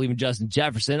Hockenson. I believe in Justin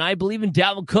Jefferson. I believe in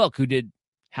Dalvin Cook, who did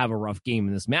have a rough game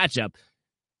in this matchup.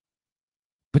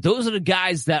 But those are the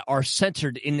guys that are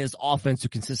centered in this offense who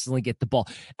consistently get the ball.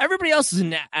 Everybody else is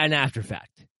an after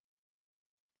fact.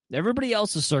 Everybody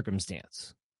else is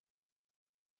circumstance.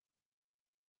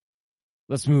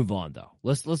 Let's move on, though.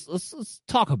 Let's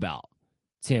talk about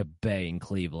Tampa Bay and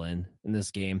Cleveland in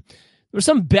this game. There was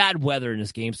some bad weather in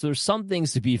this game, so there's some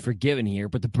things to be forgiven here,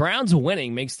 but the Browns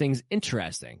winning makes things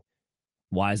interesting.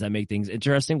 Why does that make things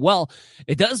interesting? Well,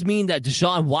 it does mean that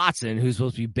Deshaun Watson, who's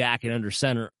supposed to be back and under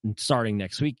center starting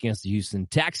next week against the Houston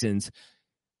Texans,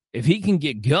 if he can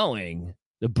get going,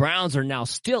 the Browns are now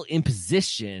still in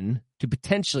position to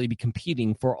potentially be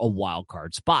competing for a wild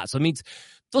card spot. So it means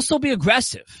they'll still be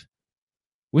aggressive,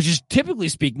 which is typically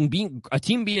speaking, being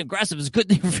aggressive is a good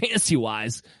thing for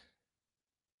fantasy-wise.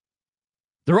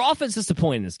 Their offense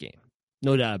disappointed in this game.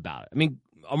 No doubt about it. I mean,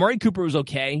 Amari Cooper was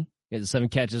okay. He had 7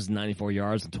 catches, 94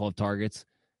 yards, and 12 targets.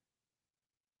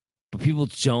 But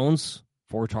Peoples-Jones,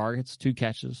 4 targets, 2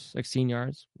 catches, 16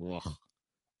 yards. Ugh.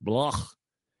 Blah.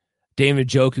 David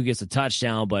Njoku gets a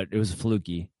touchdown, but it was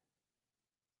fluky.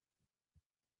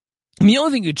 I mean, the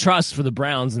only thing you trust for the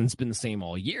Browns, and it's been the same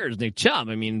all year, is Nick Chubb.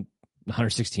 I mean,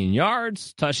 116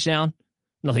 yards, touchdown.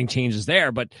 Nothing changes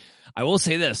there. But I will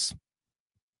say this.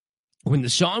 When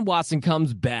Deshaun Watson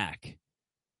comes back,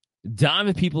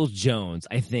 Donovan Peoples-Jones,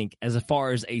 I think, as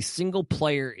far as a single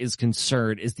player is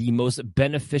concerned, is the most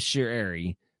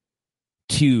beneficiary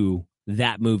to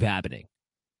that move happening.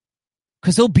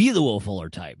 Because he'll be the Will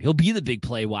Fuller type. He'll be the big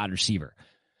play wide receiver.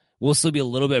 Will still be a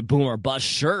little bit boom or bust,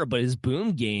 sure, but his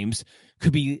boom games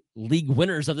could be league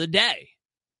winners of the day.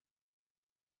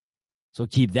 So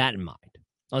keep that in mind.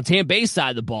 On Tampa Bay's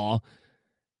side of the ball,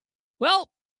 well,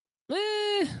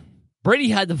 Brady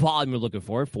had the volume you're looking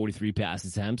for, 43 pass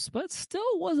attempts, but still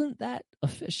wasn't that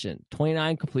efficient.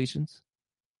 29 completions,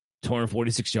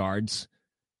 246 yards,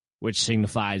 which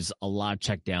signifies a lot of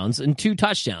checkdowns, and 2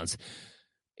 touchdowns.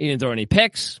 He didn't throw any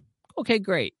picks. Okay,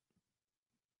 great.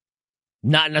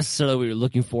 Not necessarily what you're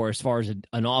looking for as far as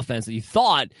an offense that you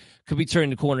thought could be turning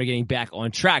the corner, getting back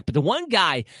on track. But the one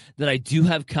guy that I do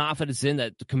have confidence in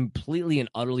that completely and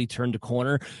utterly turned the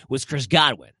corner was Chris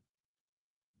Godwin.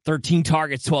 13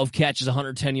 targets, 12 catches,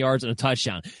 110 yards, and a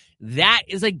touchdown. That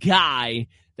is a guy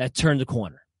that turned the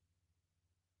corner.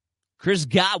 Chris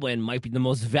Godwin might be the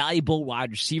most valuable wide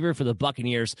receiver for the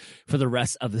Buccaneers for the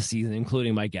rest of the season,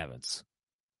 including Mike Evans.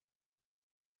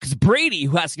 Because Brady,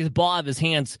 who has to get the ball out of his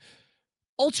hands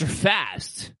ultra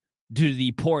fast due to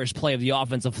the porous play of the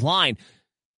offensive line,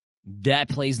 that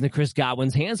plays into Chris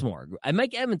Godwin's hands more. And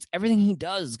Mike Evans, everything he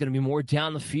does is going to be more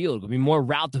down the field, going to be more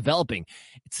route developing.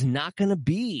 It's not going to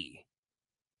be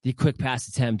the quick pass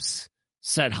attempts,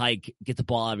 set hike, get the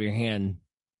ball out of your hand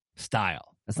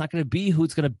style. That's not going to be who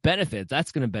it's going to benefit.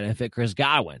 That's going to benefit Chris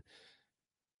Godwin.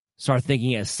 Start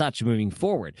thinking as such moving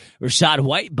forward. Rachaad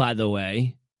White, by the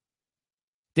way,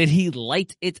 did he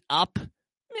light it up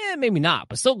Maybe not,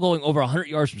 but still going over 100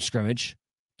 yards from scrimmage,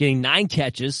 getting 9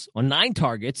 catches on 9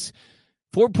 targets,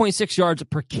 4.6 yards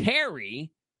per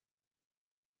carry.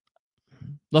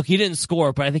 Look, he didn't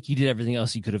score, but I think he did everything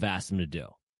else you could have asked him to do.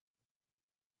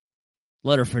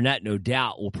 Leonard Fournette, no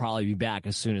doubt, will probably be back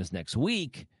as soon as next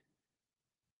week.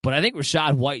 But I think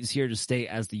Rachaad White is here to stay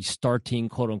as the starting,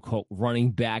 quote-unquote,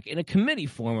 running back in a committee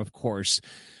form, of course,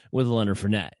 with Leonard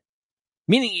Fournette.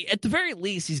 Meaning, at the very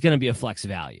least, he's going to be a flex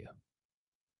value.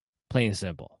 Plain and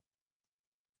simple.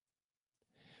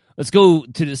 Let's go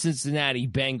to the Cincinnati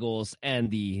Bengals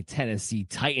and the Tennessee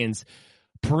Titans.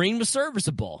 Perine was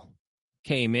serviceable.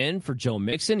 Came in for Joe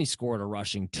Mixon. He scored a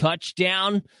rushing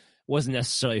touchdown. Wasn't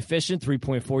necessarily efficient,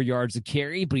 3.4 yards a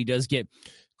carry, but he does get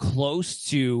close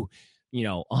to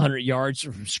 100 yards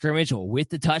from scrimmage with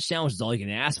the touchdown, which is all you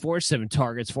can ask for. 7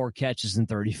 targets, 4 catches, and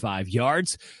 35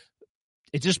 yards.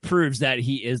 It just proves that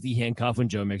he is the handcuff when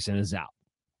Joe Mixon is out.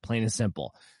 Plain and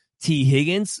simple. T.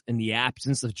 Higgins, in the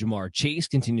absence of Jamar Chase,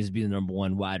 continues to be the number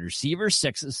 1 wide receiver.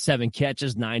 7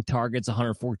 catches, 9 targets,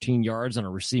 114 yards on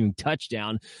a receiving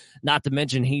touchdown. Not to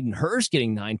mention Hayden Hurst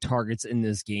getting 9 targets in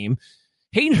this game.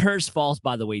 Hayden Hurst falls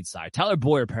by the wayside. Tyler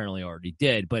Boyd apparently already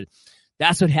did, but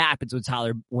that's what happens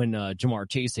when Jamar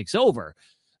Chase takes over.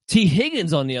 T.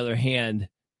 Higgins, on the other hand,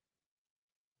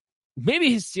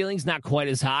 maybe his ceiling's not quite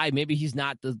as high. Maybe he's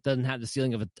doesn't have the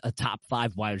ceiling of a top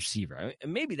 5 wide receiver. I mean,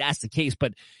 maybe that's the case,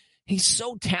 but he's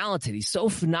so talented. He's so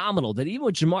phenomenal that even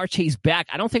with Jamar Chase back,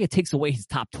 I don't think it takes away his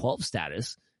top 12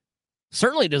 status.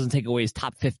 Certainly doesn't take away his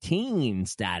top 15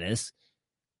 status.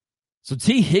 So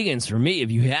T. Higgins, for me, if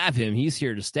you have him, he's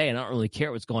here to stay, and I don't really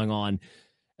care what's going on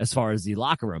as far as the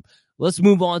locker room. Let's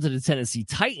move on to the Tennessee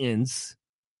Titans.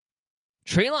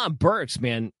 Treylon Burks,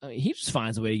 man, he just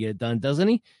finds a way to get it done, doesn't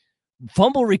he?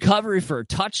 Fumble recovery for a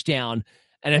touchdown,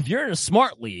 and if you're in a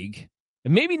smart league,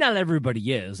 and maybe not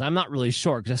everybody is, I'm not really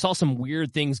sure, because I saw some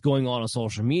weird things going on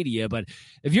social media, but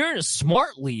if you're in a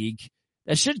smart league,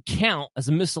 that should count as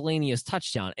a miscellaneous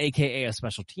touchdown, a.k.a. a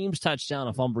special teams touchdown,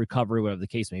 a fumble recovery, whatever the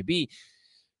case may be.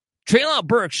 Treylon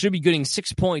Burks should be getting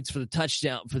 6 points for the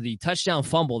touchdown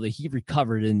fumble that he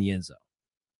recovered in the end zone.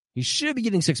 He should be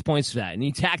getting 6 points for that. And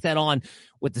he tacked that on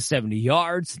with the 70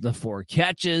 yards, the 4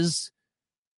 catches.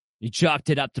 He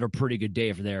chalked it up to a pretty good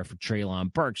day for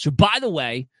Treylon Burks. So, by the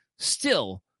way,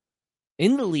 still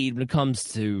in the lead when it comes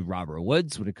to Robert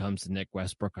Woods, when it comes to Nick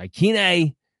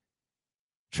Westbrook-Ikine,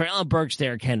 Treylon Burks,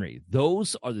 Derrick Henry.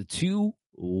 Those are the 2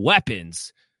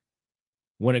 weapons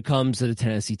when it comes to the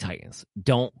Tennessee Titans.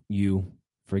 Don't you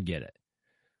forget it.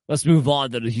 Let's move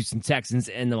on to the Houston Texans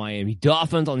and the Miami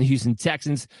Dolphins. On the Houston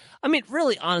Texans, I mean,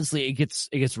 really, honestly, it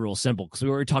gets real simple because we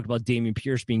already talked about Dameon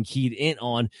Pierce being keyed in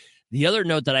on. The other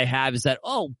note that I have is that,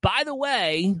 oh, by the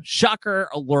way, shocker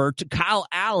alert, Kyle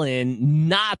Allen,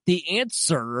 not the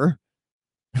answer.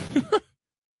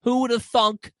 Who would have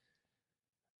thunk?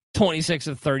 26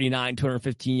 of 39,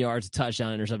 215 yards, a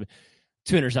touchdown, interception,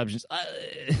 2 interceptions.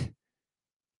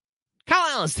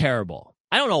 Kyle Allen's terrible.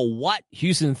 I don't know what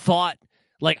Houston thought.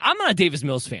 Like, I'm not a Davis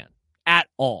Mills fan at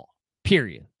all,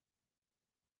 period.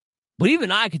 But even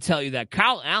I could tell you that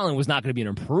Kyle Allen was not going to be an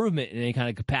improvement in any kind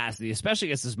of capacity, especially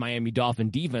against this Miami Dolphin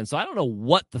defense. So I don't know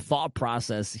what the thought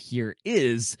process here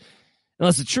is,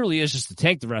 unless it truly is just to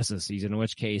tank the rest of the season, in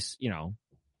which case,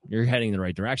 you're heading in the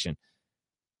right direction.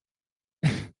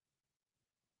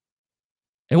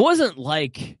 It wasn't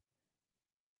like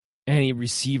any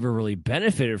receiver really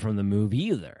benefited from the move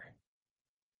either.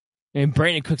 And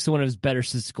Brandon Cook's one of his better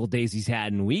statistical days he's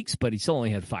had in weeks, but he still only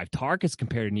had 5 targets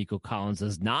compared to Nico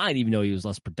Collins' 9, even though he was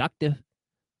less productive.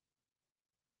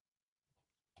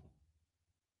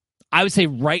 I would say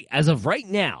as of right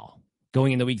now,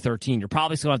 going into week 13, you're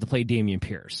probably still going to have to play Dameon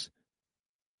Pierce.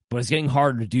 But it's getting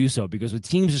harder to do so because with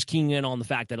teams just keying in on the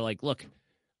fact that, like, look,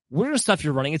 we're going to stuff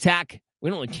your running attack. We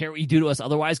don't really care what you do to us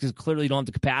otherwise because clearly you don't have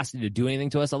the capacity to do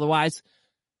anything to us otherwise,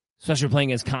 especially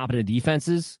playing against competent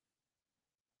defenses.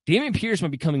 Dameon Pierce might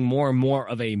be becoming more and more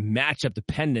of a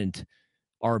matchup-dependent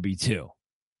RB2.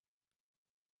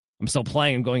 I'm still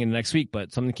playing him going into next week,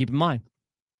 but something to keep in mind.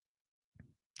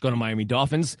 Go to Miami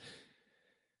Dolphins.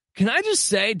 Can I just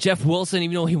say Jeff Wilson,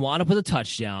 even though he wound up with a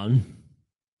touchdown,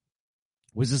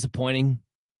 was disappointing.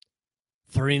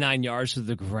 39 yards to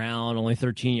the ground, only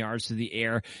 13 yards to the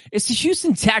air. It's the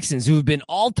Houston Texans who have been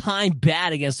all-time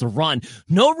bad against the run.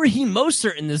 No Raheem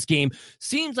Mostert in this game.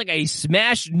 Seems like a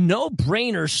smash,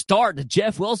 no-brainer start that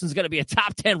Jeff Wilson's going to be a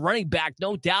top 10 running back,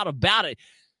 no doubt about it.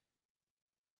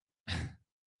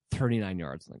 39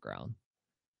 yards on the ground.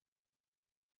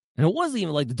 And it wasn't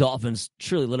even like the Dolphins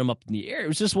truly lit him up in the air. It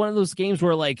was just one of those games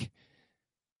where, like,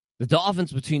 the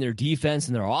Dolphins, between their defense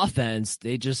and their offense,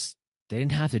 they They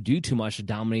didn't have to do too much to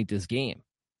dominate this game.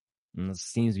 And this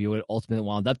seems to be what it ultimately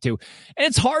wound up to. And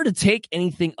it's hard to take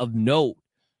anything of note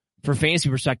for fantasy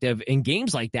perspective in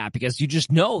games like that because you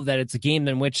just know that it's a game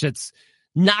in which it's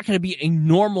not going to be a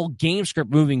normal game script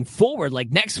moving forward.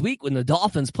 Like next week when the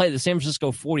Dolphins play the San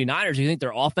Francisco 49ers, do you think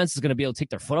their offense is going to be able to take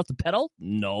their foot off the pedal?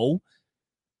 No.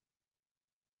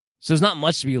 So there's not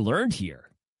much to be learned here.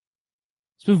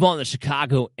 Let's move on to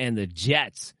Chicago and the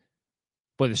Jets.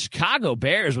 But the Chicago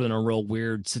Bears were in a real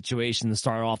weird situation to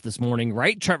start off this morning,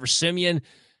 right? Trevor Siemian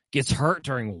gets hurt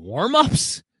during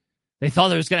warmups. They thought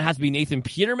there was going to have to be Nathan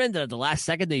Peterman. That at the last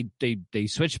second, they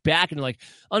switched back and they're like,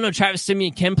 oh no, Travis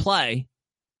Siemian can play.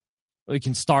 Well, he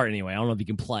can start anyway. I don't know if he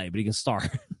can play, but he can start.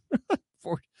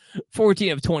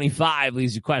 14 of 25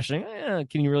 leaves you questioning,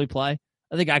 can you really play?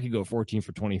 I think I could go 14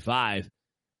 for 25.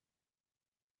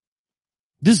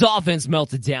 This offense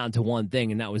melted down to one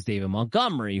thing, and that was David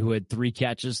Montgomery, who had 3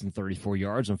 catches and 34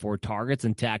 yards on 4 targets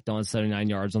and tacked on 79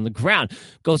 yards on the ground.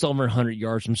 Goes over 100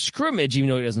 yards from scrimmage, even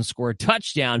though he doesn't score a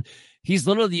touchdown. He's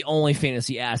literally the only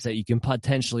fantasy asset you can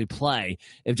potentially play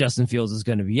if Justin Fields is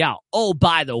going to be out. Oh,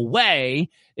 by the way,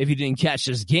 if you didn't catch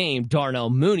this game,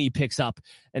 Darnell Mooney picks up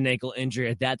an ankle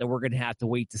injury at that we're going to have to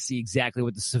wait to see exactly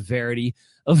what the severity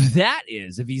of that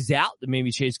is. If he's out, then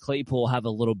maybe Chase Claypool will have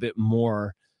a little bit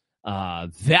more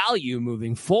value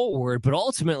moving forward, but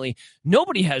ultimately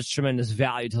nobody has tremendous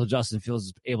value until Justin Fields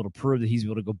is able to prove that he's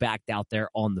able to go back out there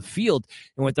on the field.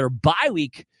 And with their bye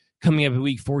week coming up in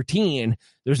week 14,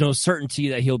 there's no certainty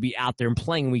that he'll be out there and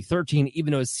playing in week 13,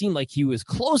 even though it seemed like he was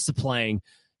close to playing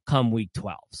come week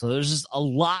 12. So there's just a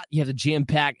lot you have to jam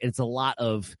pack. It's a lot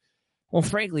of, well,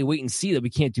 frankly, wait and see that we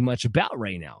can't do much about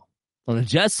right now. On the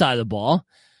Jets side of the ball,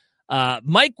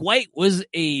 Mike White was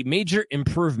a major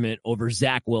improvement over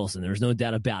Zach Wilson. There's no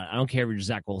doubt about it. I don't care if you're a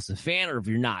Zach Wilson fan or if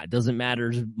you're not. It doesn't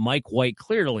matter. Mike White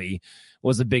clearly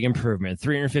was a big improvement.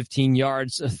 315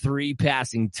 yards, 3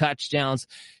 passing touchdowns.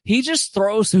 He just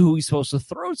throws to who he's supposed to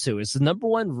throw to. It's the number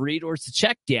one read or it's a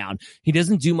check down. He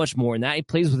doesn't do much more than that. He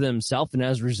plays within himself, and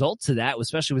as a result to that,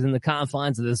 especially within the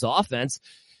confines of this offense,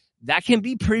 that can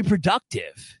be pretty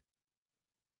productive.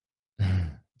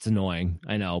 It's annoying,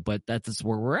 I know, but that's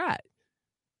where we're at.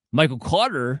 Michael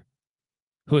Carter,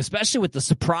 who especially with the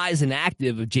surprise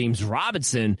inactive of James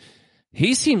Robinson,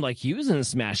 he seemed like he was in a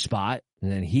smash spot,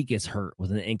 and then he gets hurt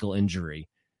with an ankle injury.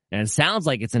 And it sounds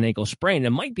like it's an ankle sprain.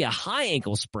 It might be a high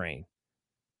ankle sprain.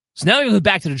 So now we go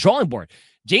back to the drawing board.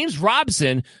 James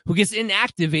Robinson, who gets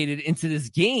inactivated into this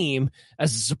game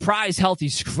as a surprise healthy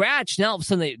scratch, now all of a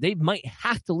sudden they might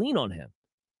have to lean on him.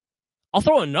 I'll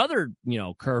throw another,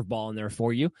 curveball in there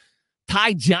for you.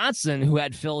 Ty Johnson, who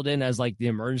had filled in as like the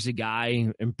emergency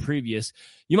guy in previous,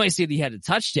 you might say that he had a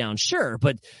touchdown, sure,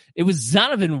 but it was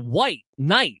Zonovan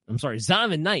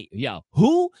Knight. Yeah,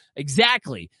 who?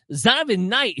 Exactly. Zonovan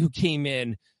Knight, who came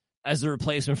in as a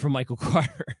replacement for Michael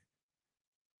Carter.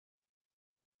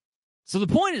 So the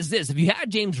point is this: if you had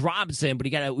James Robinson, but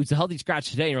it was a healthy scratch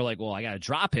today, and you're like, well, I got to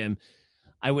drop him,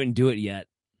 I wouldn't do it yet.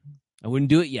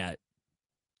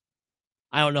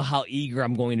 I don't know how eager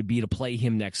I'm going to be to play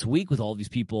him next week with all these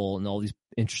people and all these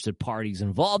interested parties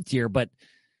involved here, but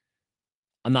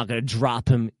I'm not going to drop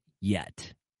him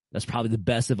yet. That's probably the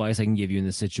best advice I can give you in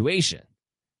this situation.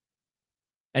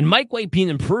 And Mike White being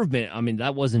an improvement, I mean,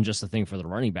 that wasn't just a thing for the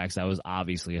running backs. That was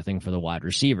obviously a thing for the wide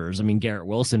receivers. I mean, Garrett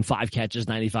Wilson, 5 catches,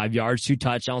 95 yards, 2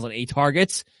 touchdowns on 8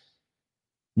 targets.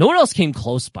 No one else came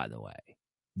close, by the way.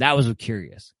 That was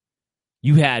curious.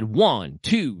 You had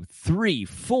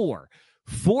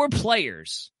 4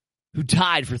 players who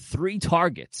tied for 3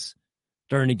 targets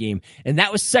during the game, and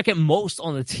that was second most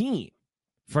on the team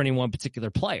for any one particular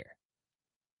player.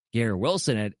 Garrett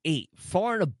Wilson had 8,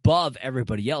 far and above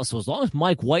everybody else. So as long as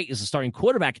Mike White is a starting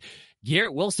quarterback,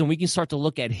 Garrett Wilson, we can start to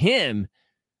look at him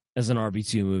as an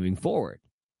RB2 moving forward.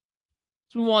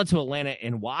 Let's move on to Atlanta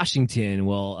and Washington.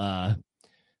 Well,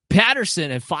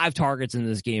 Patterson had 5 targets in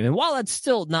this game. And while that's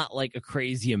still not like a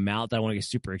crazy amount that I want to get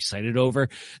super excited over,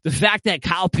 the fact that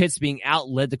Kyle Pitts being out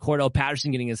led to Cordell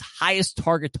Patterson getting his highest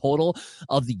target total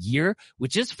of the year,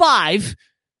 which is 5,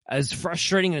 as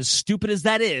frustrating and as stupid as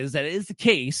that is the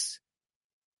case.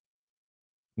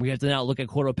 We have to now look at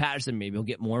Cordell Patterson. Maybe he'll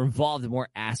get more involved in more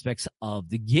aspects of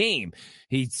the game.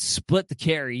 He split the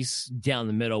carries down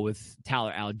the middle with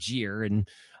Tyler Algier and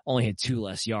only had 2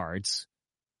 less yards.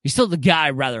 He's still the guy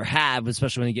I'd rather have,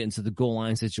 especially when you get into the goal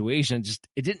line situation.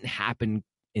 It didn't happen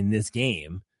in this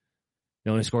game.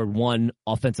 He only scored 1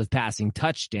 offensive passing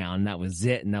touchdown. That was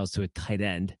it, and that was to a tight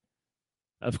end,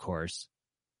 of course.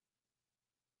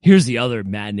 Here's the other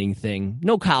maddening thing.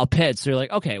 No Kyle Pitts. So you're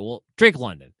like, okay, well, Drake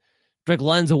London. Drake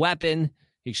London's a weapon.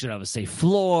 He should have a safe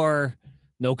floor.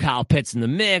 No Kyle Pitts in the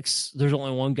mix. There's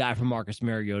only one guy for Marcus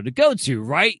Mariota to go to,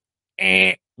 right?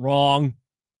 Wrong.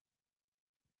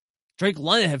 Drake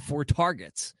London had 4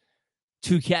 targets,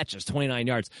 2 catches, 29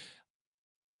 yards.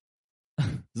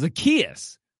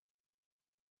 Zacchaeus,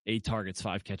 8 targets,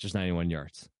 5 catches, 91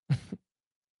 yards.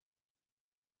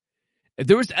 If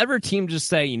there was ever a team to just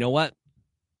say, you know what?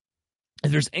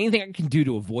 If there's anything I can do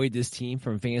to avoid this team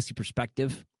from a fantasy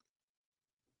perspective,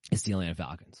 it's the Atlanta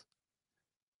Falcons.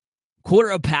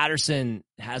 Cordero Patterson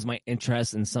has my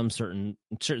interest in some certain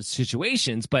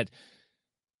situations, but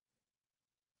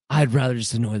I'd rather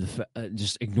just ignore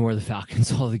the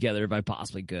Falcons altogether if I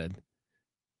possibly could.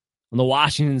 On the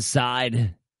Washington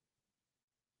side,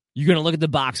 you're going to look at the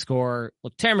box score.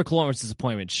 Look, Terry McLaurin's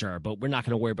disappointment, sure, but we're not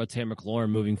going to worry about Terry McLaurin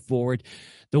moving forward.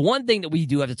 The one thing that we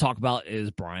do have to talk about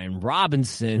is Brian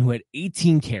Robinson, who had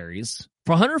 18 carries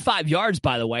for 105 yards,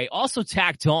 by the way, also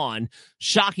tacked on,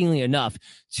 shockingly enough,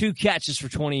 2 catches for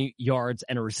 20 yards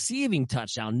and a receiving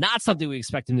touchdown. Not something we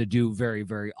expect him to do very,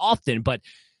 very often, but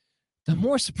the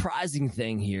more surprising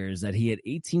thing here is that he had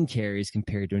 18 carries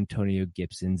compared to Antonio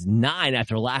Gibson's 9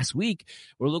 after last week,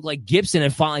 where it looked like Gibson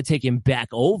had finally taken back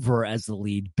over as the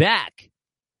lead back.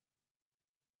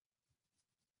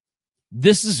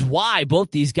 This is why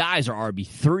both these guys are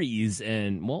RB3s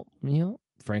and, well,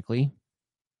 frankly,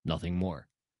 nothing more.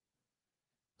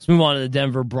 Let's move on to the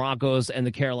Denver Broncos and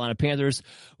the Carolina Panthers.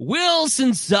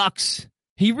 Wilson sucks.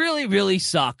 He really, really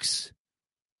sucks.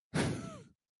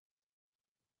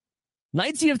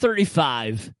 19 of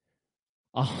 35,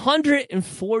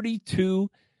 142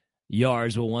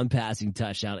 yards with 1 passing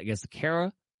touchdown against the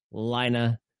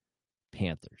Carolina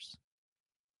Panthers.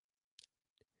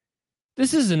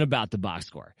 This isn't about the box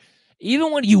score.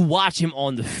 Even when you watch him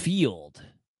on the field,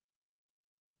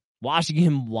 watching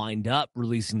him wind up,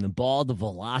 releasing the ball, the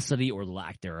velocity or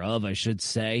lack thereof, I should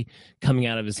say, coming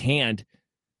out of his hand,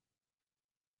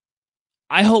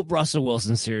 I hope Russell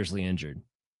Wilson's seriously injured.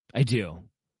 I do.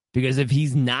 Because if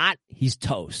he's not, he's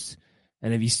toast.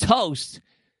 And if he's toast,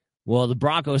 well, the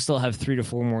Broncos still have 3 to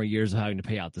 4 more years of having to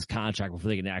pay out this contract before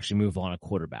they can actually move on a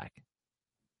quarterback.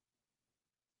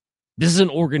 This is an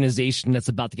organization that's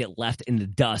about to get left in the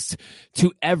dust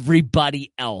to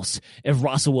everybody else if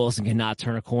Russell Wilson cannot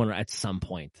turn a corner at some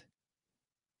point.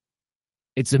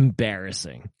 It's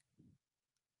embarrassing.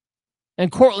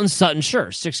 And Cortland Sutton,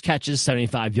 sure, 6 catches,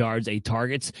 75 yards, 8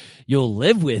 targets. You'll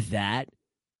live with that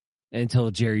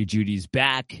until Jerry Jeudy's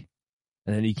back,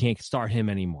 and then you can't start him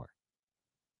anymore.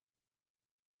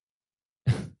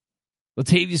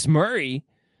 Latavius Murray,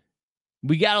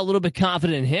 we got a little bit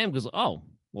confident in him because,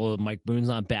 Mike Boone's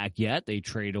not back yet. They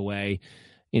trade away,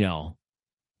 not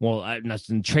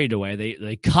trade away.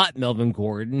 They cut Melvin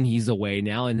Gordon. He's away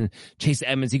now. And Chase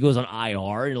Edmonds, he goes on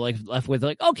IR, and you're left with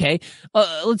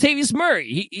Latavius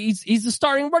Murray. He's the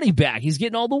starting running back. He's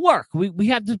getting all the work. We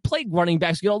have to play running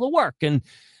backs to get all the work. And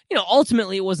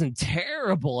ultimately it wasn't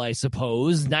terrible, I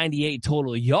suppose. 98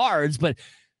 total yards, but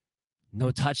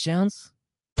no touchdowns.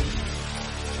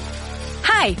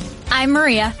 Hi, I'm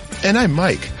Maria. And I'm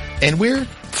Mike. And we're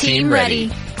Team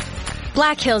Ready.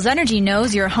 Black Hills Energy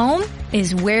knows your home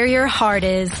is where your heart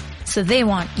is, so they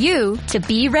want you to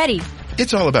be ready.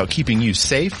 It's all about keeping you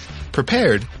safe,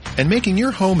 prepared, and making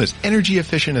your home as energy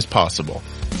efficient as possible.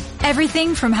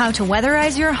 Everything from how to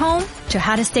weatherize your home to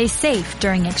how to stay safe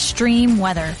during extreme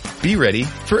weather. Be ready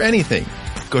for anything.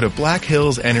 Go to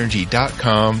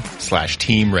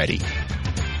blackhillsenergy.com/team ready.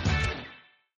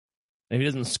 If he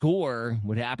doesn't score,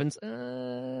 what happens?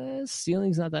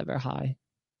 Ceiling's not that very high.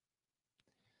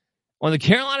 On the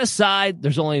Carolina side,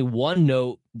 there's only one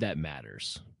note that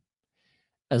matters.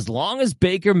 As long as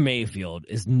Baker Mayfield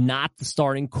is not the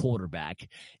starting quarterback,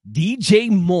 DJ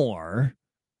Moore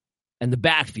and the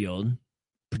backfield,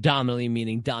 predominantly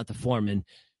meaning D'Onta Foreman,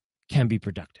 can be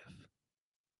productive.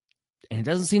 And it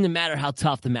doesn't seem to matter how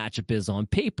tough the matchup is on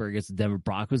paper against the Denver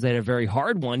Broncos. They had a very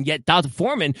hard one, yet D'Onta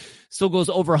Foreman still goes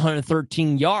over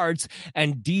 113 yards,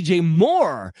 and DJ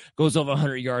Moore goes over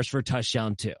 100 yards for a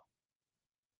touchdown too.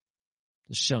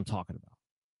 The shit I'm talking about.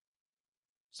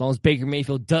 As long as Baker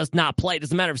Mayfield does not play, it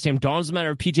doesn't matter if Sam Darnold, doesn't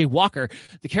matter if PJ Walker,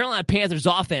 the Carolina Panthers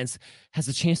offense has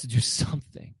a chance to do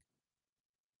something.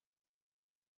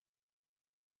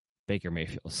 Baker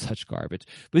Mayfield is such garbage.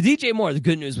 But DJ Moore, the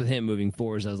good news with him moving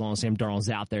forward is as long as Sam Darnold's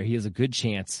out there, he has a good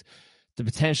chance to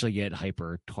potentially get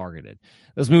hyper-targeted.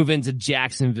 Let's move into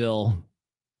Jacksonville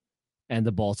and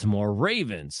the Baltimore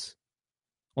Ravens.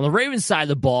 On the Ravens side of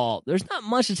the ball, there's not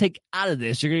much to take out of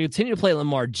this. You're going to continue to play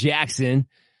Lamar Jackson,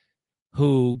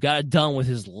 who got it done with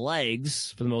his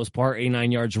legs for the most part,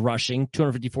 89 yards rushing,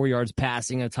 254 yards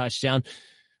passing, a touchdown.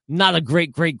 Not a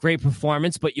great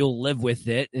performance, but you'll live with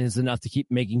it. And it's enough to keep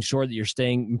making sure that you're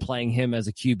staying and playing him as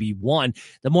a QB1.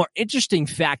 The more interesting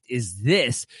fact is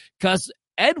this, because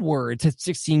Edwards had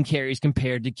 16 carries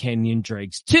compared to Kenyon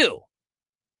Drake's 2.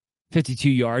 52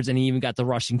 yards, and he even got the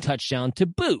rushing touchdown to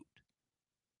boot.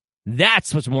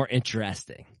 That's what's more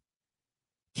interesting.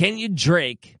 Kenyon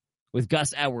Drake with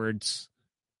Gus Edwards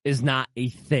is not a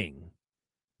thing.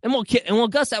 And while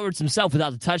Gus Edwards himself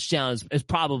without the touchdown is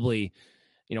probably,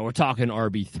 we're talking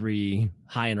RB3,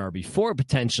 high in RB4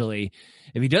 potentially.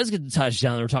 If he does get the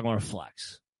touchdown, we're talking about a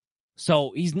flex.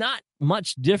 So he's not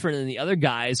much different than the other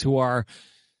guys who are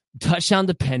touchdown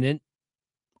dependent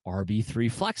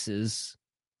RB3 flexes.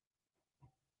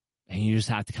 And you just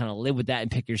have to kind of live with that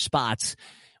and pick your spots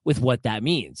with what that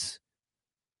means.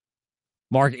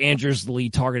 Mark Andrews, the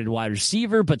lead targeted wide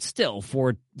receiver, but still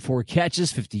four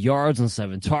catches, 50 yards on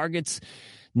 7 targets.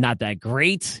 Not that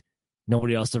great.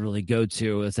 Nobody else to really go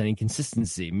to as any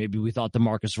consistency. Maybe we thought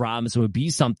DeMarcus Robinson would be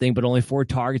something, but only 4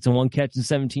 targets and 1 catch and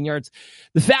 17 yards.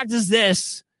 The fact is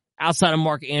this, outside of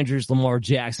Mark Andrews, Lamar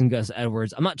Jackson, Gus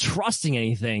Edwards, I'm not trusting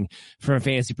anything from a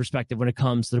fantasy perspective when it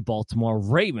comes to the Baltimore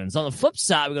Ravens. On the flip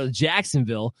side, we go to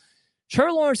Jacksonville.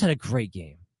 Trevor Lawrence had a great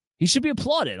game. He should be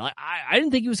applauded. I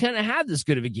didn't think he was going to have this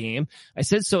good of a game. I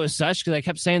said so as such because I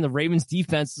kept saying the Ravens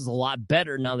defense is a lot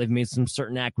better now they've made some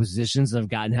certain acquisitions and have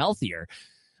gotten healthier.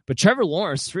 But Trevor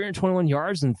Lawrence, 321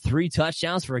 yards and 3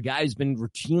 touchdowns for a guy who's been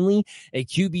routinely a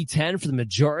QB10 for the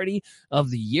majority of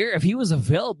the year. If he was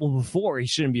available before, he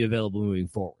shouldn't be available moving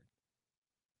forward.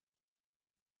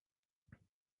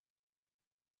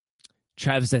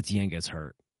 Travis Etienne gets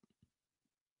hurt.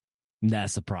 And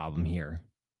that's the problem here.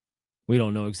 We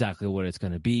don't know exactly what it's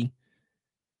going to be.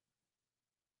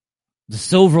 The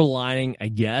silver lining, I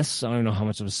guess, I don't know how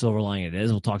much of a silver lining it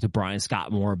is. We'll talk to Brian Scott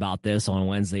more about this on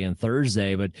Wednesday and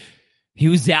Thursday, but he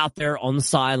was out there on the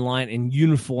sideline in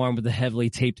uniform with a heavily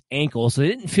taped ankle, so they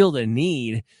didn't feel the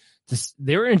need to.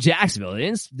 They were in Jacksonville.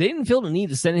 They didn't feel the need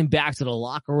to send him back to the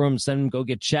locker room, send him go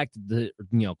get checked at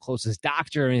the closest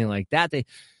doctor or anything like that. They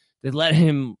let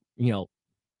him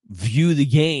view the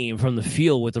game from the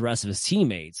field with the rest of his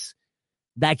teammates.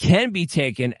 That can be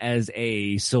taken as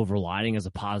a silver lining, as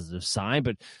a positive sign.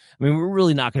 But, we're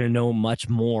really not going to know much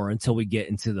more until we get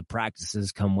into the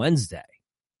practices come Wednesday.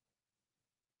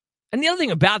 And the other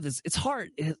thing about this, it's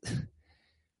hard.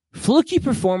 Fluky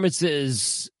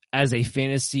performances as a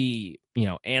fantasy,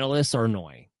 analyst are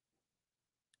annoying.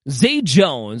 Zay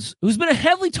Jones, who's been a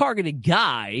heavily targeted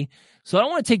guy, so I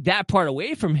don't want to take that part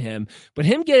away from him, but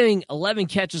him getting 11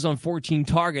 catches on 14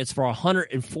 targets for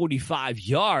 145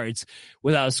 yards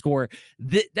without a score,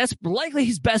 that's likely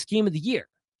his best game of the year.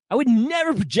 I would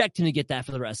never project him to get that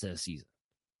for the rest of the season.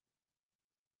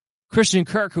 Christian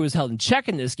Kirk, who was held in check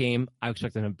in this game, I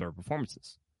expect him to have better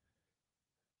performances.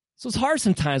 So it's hard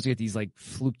sometimes to get these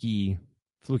fluky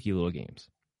little games.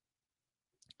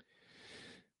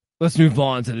 Let's move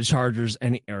on to the Chargers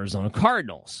and the Arizona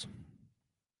Cardinals.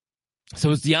 So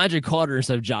it's DeAndre Carter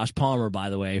instead of Josh Palmer, by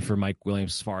the way, for Mike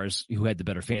Williams, as far as who had the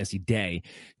better fantasy day.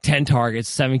 10 targets,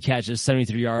 7 catches,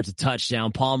 73 yards, a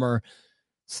touchdown. Palmer,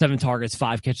 7 targets,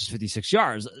 5 catches, 56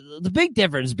 yards. The big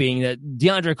difference being that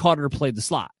DeAndre Carter played the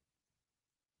slot.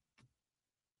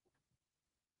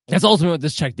 That's ultimately what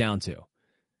this checked down to.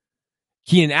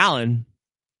 Keenan Allen,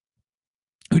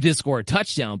 who did score a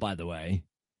touchdown, by the way,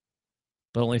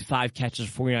 but only 5 catches,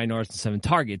 49 yards, and 7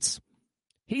 targets,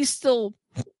 he's still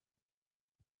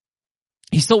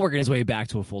working his way back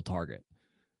to a full target.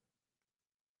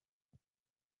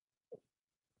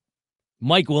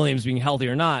 Mike Williams being healthy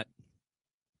or not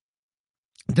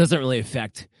doesn't really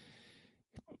affect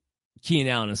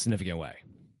Keenan Allen in a significant way.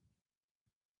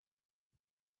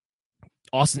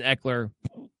 Austin Eckler,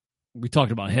 we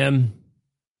talked about him.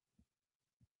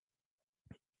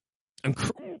 And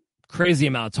crazy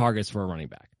amount of targets for a running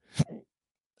back.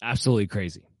 Absolutely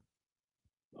crazy.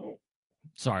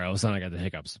 Sorry, all of a sudden I got the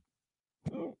hiccups.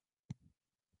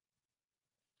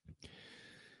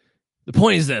 The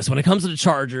point is this: when it comes to the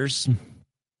Chargers,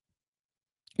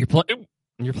 you're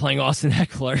playing Austin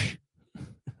Eckler,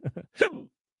 and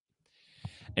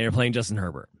you're playing Justin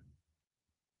Herbert.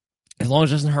 As long as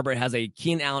Justin Herbert has a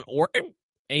Keenan Allen or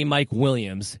a Mike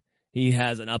Williams, he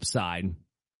has an upside.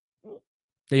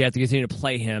 So you have to continue to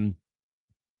play him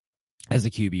as a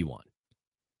QB1.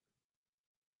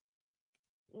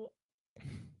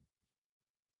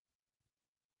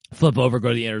 Flip over, go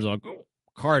to the Arizona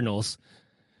Cardinals.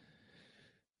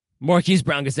 Marquise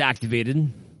Brown gets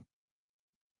activated.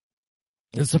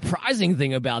 The surprising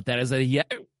thing about that is that he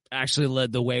actually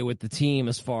led the way with the team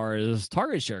as far as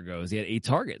target share goes. He had 8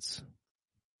 targets.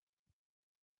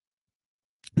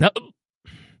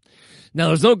 Now,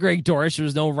 there's no Greg Dortch.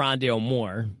 There's no Rondale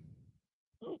Moore.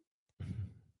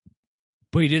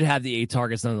 But he did have the 8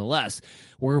 targets nonetheless.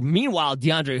 Where, meanwhile,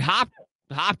 DeAndre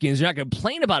Hopkins, you're not going to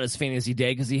complain about his fantasy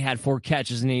day because he had 4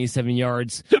 catches and 87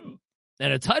 yards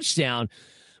and a touchdown.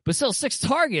 But still, 6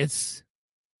 targets.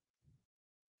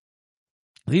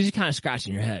 These are kind of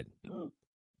scratching your head.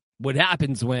 What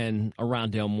happens when a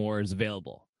Rondale Moore is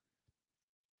available?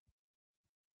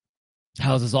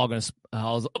 How is this all going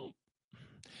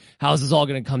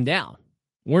to come down?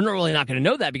 We're really not going to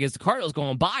know that because the Cardinals go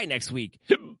on bye next week.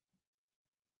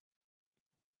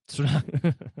 So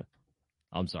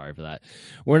I'm sorry for that.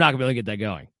 We're not going to be able to get that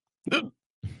going.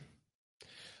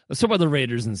 Let's talk about the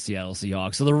Raiders and Seattle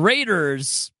Seahawks. So the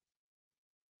Raiders,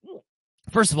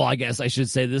 first of all, I guess I should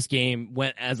say this game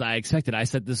went as I expected. I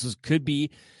said this could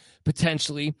be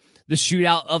potentially the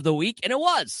shootout of the week, and it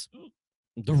was.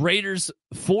 The Raiders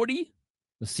 40,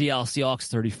 the Seattle Seahawks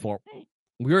 34.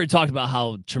 We already talked about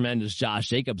how tremendous Josh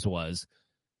Jacobs was.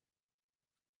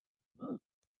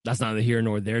 That's neither here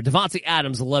nor there. Devontae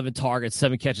Adams, 11 targets,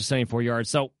 7 catches, 74 yards.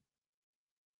 So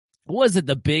was it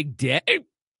the big day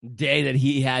that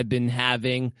he had been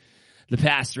having the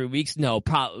past 3 weeks? No,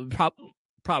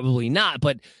 probably not.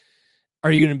 But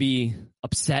are you going to be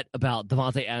upset about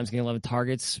Devontae Adams getting 11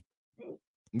 targets?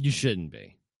 You shouldn't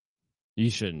be. You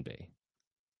shouldn't be.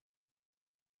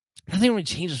 Nothing really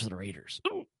changes for the Raiders.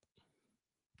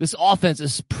 This offense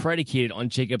is predicated on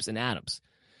Jacobs and Adams.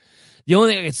 The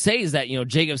only thing I could say is that,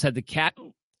 Jacobs had the cat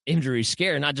injury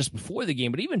scare, not just before the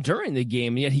game, but even during the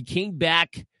game. And yet he came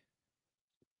back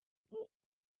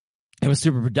and was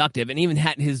super productive and even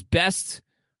had his best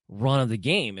run of the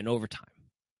game in overtime.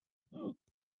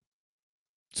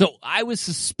 So I would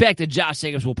suspect that Josh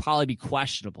Jacobs will probably be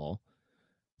questionable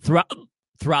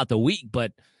throughout the week,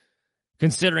 but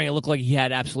considering it looked like he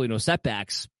had absolutely no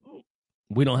setbacks,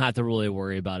 we don't have to really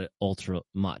worry about it ultra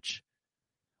much.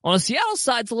 On the Seattle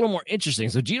side, it's a little more interesting.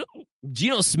 So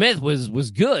Geno Smith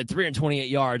was good, 328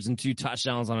 yards and 2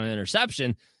 touchdowns on an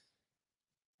interception.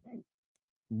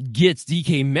 Gets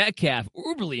DK Metcalf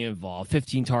uberly involved,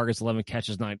 15 targets, 11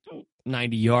 catches,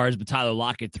 90 yards. But Tyler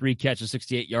Lockett, 3 catches,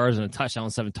 68 yards and a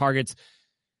touchdown, 7 targets.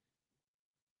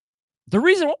 The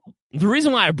reason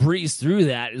why I breezed through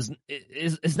that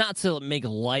is not to make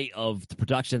light of the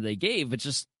production they gave, but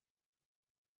just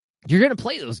you're going to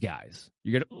play those guys.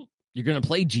 You're going to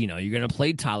play Geno. You're going to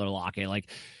play Tyler Lockett. Like,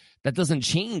 that doesn't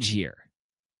change here.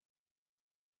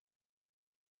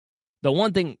 The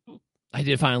one thing I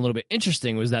did find a little bit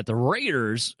interesting was that the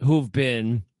Raiders, who've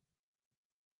been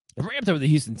ramped over the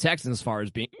Houston Texans as far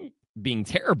as being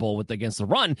terrible against the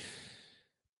run,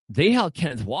 they held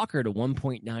Kenneth Walker to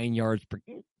 1.9 yards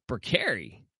per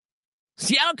carry.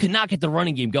 Seattle could not get the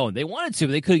running game going. They wanted to,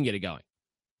 but they couldn't get it going.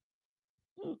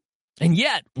 And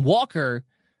yet, Walker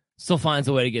still finds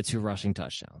a way to get 2 rushing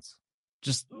touchdowns.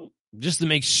 Just to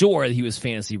make sure that he was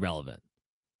fantasy relevant.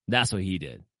 That's what he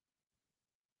did.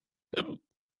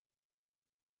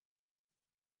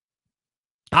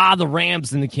 The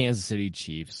Rams and the Kansas City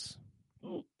Chiefs.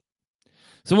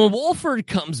 So when Wolford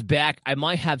comes back, I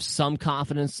might have some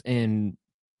confidence in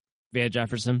Van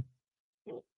Jefferson,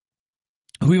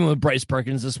 who even with Bryce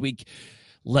Perkins this week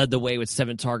led the way with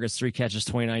 7 targets, 3 catches,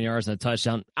 29 yards, and a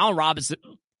touchdown. Allen Robinson,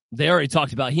 they already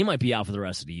talked about he might be out for the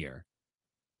rest of the year.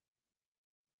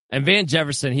 And Van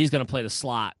Jefferson, he's going to play the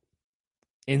slot.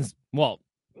 I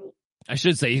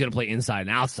should say he's going to play inside and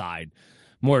outside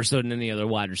more so than any other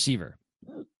wide receiver.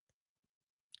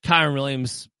 Kyron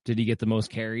Williams, did he get the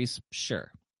most carries?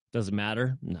 Sure. Does it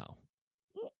matter? No.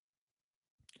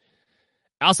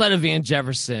 Outside of Van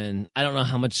Jefferson, I don't know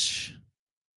how much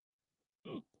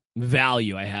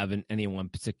value I have in any one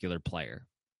particular player.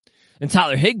 And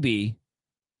Tyler Higbee,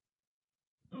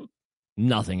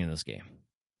 nothing in this game.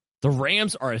 The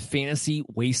Rams are a fantasy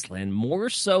wasteland, more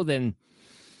so than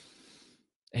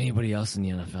anybody else in the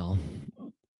NFL,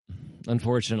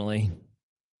 unfortunately.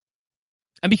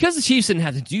 And because the Chiefs didn't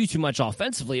have to do too much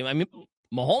offensively, I mean,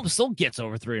 Mahomes still gets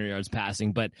over 300 yards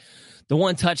passing, but the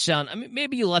one touchdown, I mean,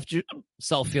 maybe you left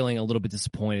yourself feeling a little bit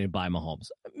disappointed by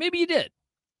Mahomes. Maybe you did.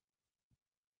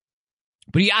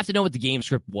 But you have to know what the game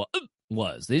script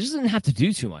was. They just didn't have to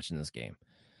do too much in this game.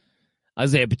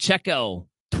 Isaiah Pacheco,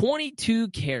 22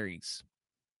 carries.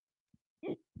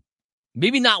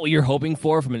 Maybe not what you're hoping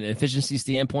for from an efficiency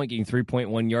standpoint, getting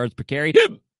 3.1 yards per carry,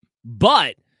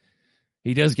 but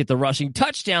he does get the rushing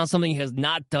touchdown, something he has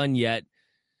not done yet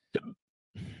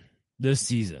this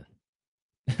season.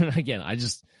 Again, I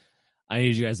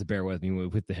need you guys to bear with me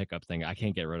with the hiccup thing. I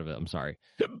can't get rid of it. I'm sorry.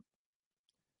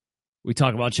 We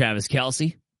talk about Travis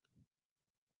Kelce.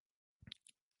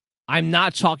 I'm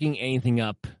not chalking anything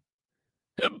up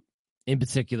in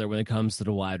particular when it comes to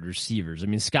the wide receivers. I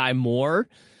mean, Sky Moore,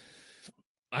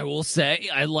 I will say,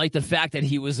 I like the fact that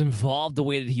he was involved the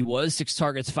way that he was. 6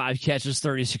 targets, 5 catches,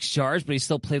 36 yards, but he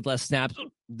still played less snaps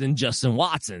than Justin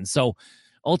Watson. So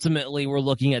ultimately, we're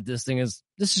looking at this thing as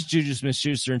this is Juju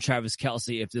Smith-Schuster and Travis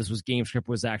Kelce if this was game script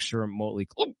was actually remotely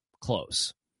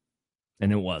close.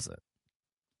 And it wasn't.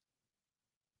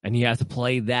 And you have to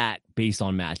play that based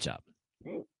on matchup.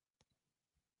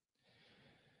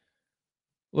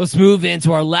 Let's move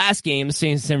into our last game, the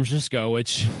Saints San Francisco,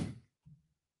 which,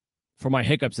 for my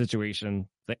hiccup situation,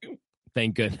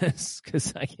 thank goodness,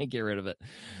 because I can't get rid of it.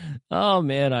 Oh,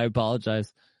 man, I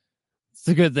apologize. It's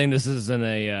a good thing this isn't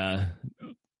a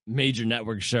major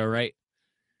network show, right?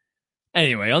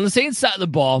 Anyway, on the Saints side of the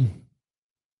ball,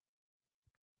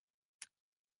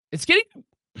 it's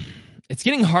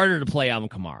getting harder to play Alvin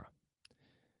Kamara.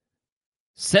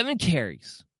 7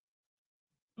 carries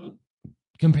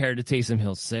compared to Taysom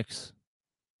Hill 6,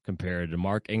 compared to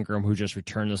Mark Ingram, who just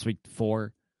returned this week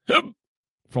 4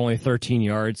 for only 13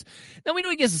 yards. Now we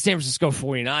know against the San Francisco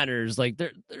 49ers, like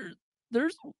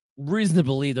there's reason to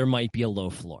believe there might be a low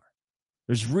floor.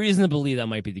 There's reason to believe that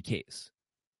might be the case.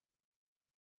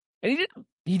 And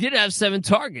he did have 7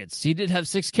 targets. He did have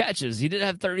 6 catches. He did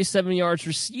have 37 yards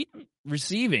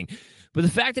receiving. But the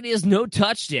fact that he has no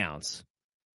touchdowns,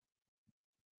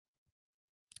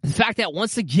 the fact that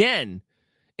once again,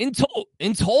 in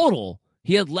total,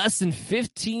 he had less than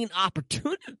 15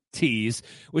 opportunities,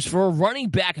 which for a running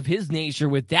back of his nature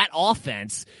with that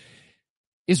offense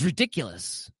is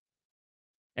ridiculous.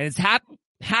 And it's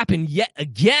happened yet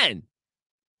again.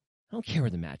 I don't care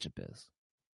where the matchup is.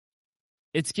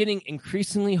 It's getting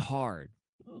increasingly hard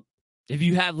if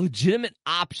you have legitimate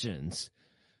options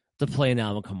to play an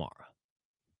Alvin Kamara.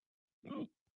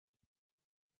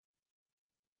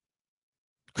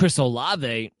 Chris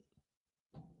Olave,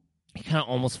 he kind of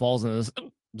almost falls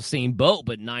in the same boat,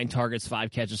 but 9 targets, 5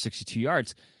 catches, 62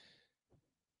 yards.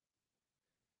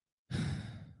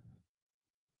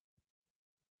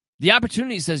 The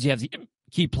opportunity says you have to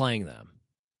keep playing them.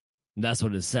 That's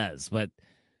what it says, but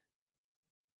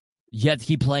you have to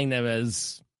keep playing them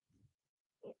as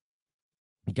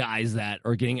guys that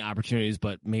are getting opportunities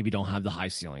but maybe don't have the high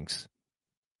ceilings.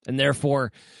 And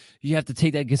therefore, you have to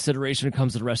take that into consideration when it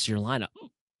comes to the rest of your lineup.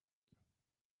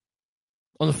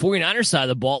 On the 49ers side of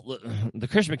the ball, the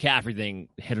Christian McCaffrey thing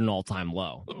hit an all-time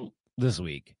low this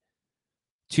week.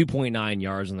 2.9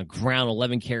 yards on the ground,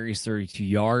 11 carries, 32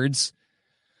 yards.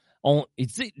 He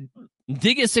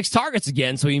did get 6 targets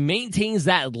again, so he maintains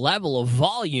that level of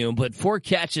volume, but 4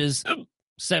 catches,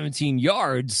 17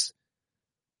 yards.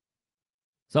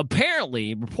 So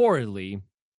apparently, reportedly,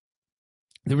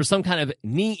 there was some kind of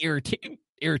knee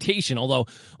irritation, although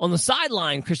on the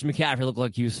sideline, Christian McCaffrey looked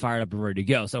like he was fired up and ready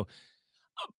to go. So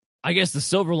I guess the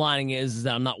silver lining is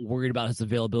that I'm not worried about his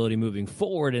availability moving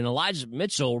forward. And Elijah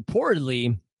Mitchell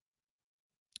reportedly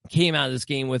came out of this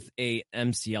game with a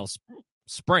MCL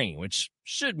sprain, which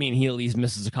should mean he at least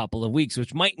misses a couple of weeks,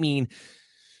 which might mean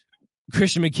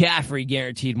Christian McCaffrey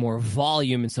guaranteed more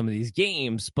volume in some of these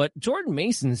games. But Jordan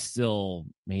Mason still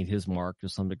made his mark to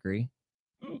some degree.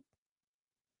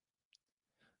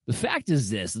 The fact is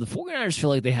this, the 49ers feel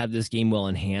like they have this game well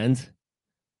in hand.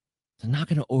 They're not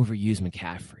going to overuse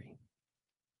McCaffrey.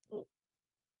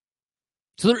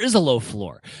 So there is a low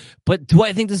floor. But do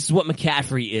I think this is what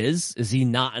McCaffrey is? Is he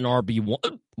not an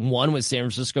RB1 with San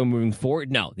Francisco moving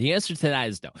forward? No. The answer to that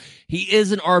is no. He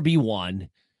is an RB1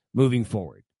 moving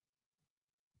forward.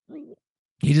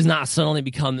 He does not suddenly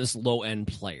become this low-end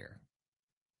player.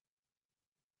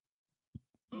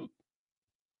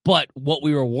 But what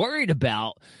we were worried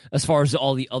about as far as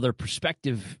all the other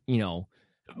prospective,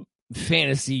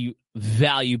 fantasy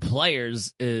value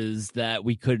players is that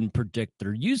we couldn't predict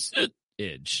their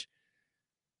usage.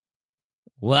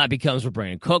 Well, that becomes for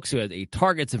Brandon Cooks, who had 8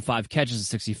 targets and 5 catches and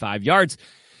 65 yards.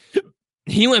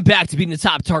 He went back to being the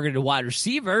top targeted wide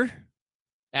receiver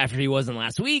after he wasn't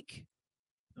last week.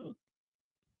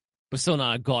 But still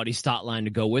not a gaudy stat line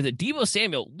to go with it. Deebo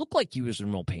Samuel looked like he was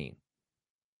in real pain.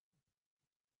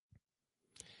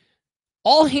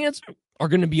 All hands are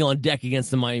going to be on deck against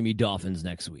the Miami Dolphins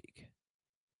next week.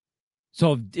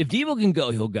 So if Deebo can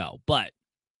go, he'll go. But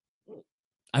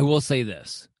I will say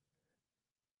this.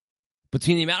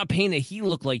 Between the amount of pain that he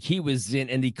looked like he was in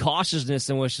and the cautiousness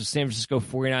in which the San Francisco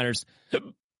 49ers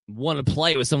want to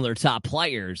play with some of their top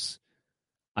players,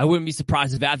 I wouldn't be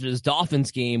surprised if after this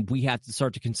Dolphins game, we have to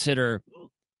start to consider,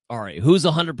 all right, who's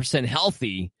 100%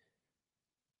 healthy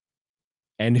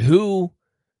and who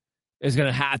is going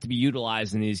to have to be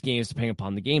utilized in these games depending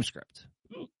upon the game script.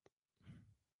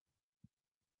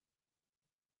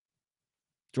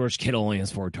 George Kittle only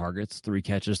has 4 targets, 3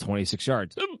 catches, 26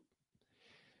 yards.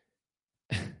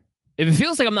 If it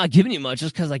feels like I'm not giving you much,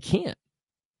 it's because I can't.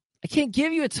 I can't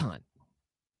give you a ton.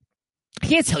 I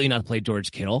can't tell you not to play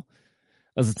George Kittle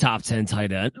as a top 10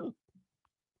 tight end,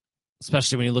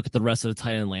 especially when you look at the rest of the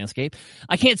tight end landscape.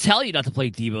 I can't tell you not to play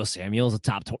Deebo Samuel as a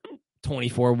top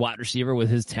 24 wide receiver with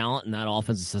his talent in that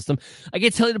offensive system. I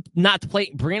can't tell you not to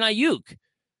play Brandon Ayuk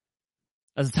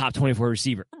as a top 24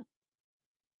 receiver.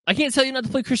 I can't tell you not to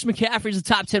play Christian McCaffrey as a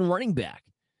top 10 running back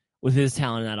with his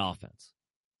talent in that offense.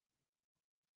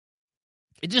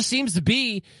 It just seems to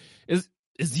be, is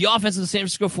the offense of the San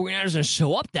Francisco 49ers going to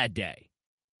show up that day?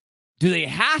 Do they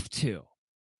have to?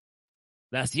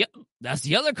 That's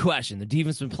the other question. The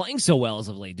defense has been playing so well as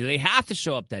of late. Do they have to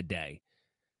show up that day?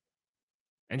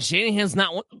 And Shanahan's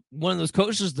not one of those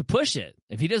coaches to push it.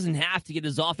 If he doesn't have to get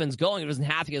his offense going, he doesn't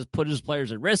have to put his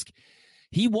players at risk,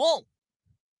 he won't.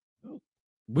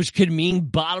 Which could mean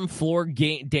bottom floor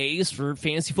days for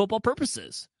fantasy football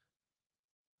purposes.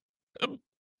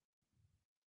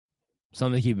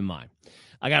 Something to keep in mind.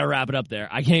 I got to wrap it up there.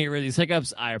 I can't get rid of these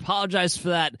hiccups. I apologize for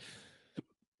that.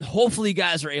 Hopefully you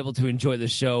guys are able to enjoy the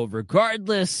show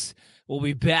regardless. We'll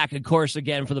be back, of course,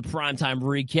 again for the primetime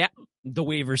recap. The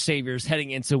waiver saviors heading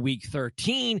into week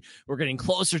 13. We're getting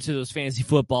closer to those fantasy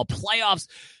football playoffs.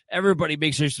 Everybody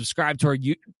make sure you subscribe to our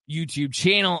YouTube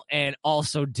channel and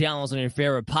also download on your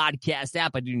favorite podcast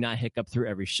app. I do not hiccup through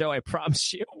every show. I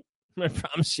promise you. I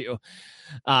promise you.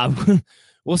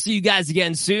 We'll see you guys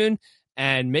again soon.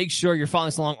 And make sure you're following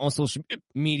us along on social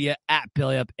media at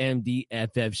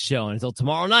BellyUpMDFF Show. And until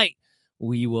tomorrow night,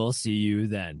 we will see you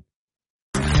then.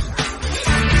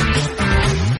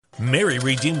 Mary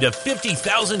redeemed a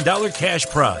 $50,000 cash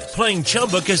prize playing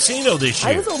Chumba Casino this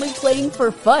year. I was only playing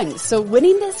for fun, so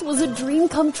winning this was a dream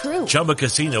come true. Chumba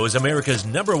Casino is America's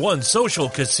 #1 social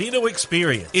casino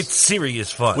experience. It's serious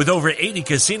fun. With over 80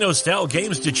 casino-style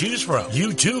games to choose from,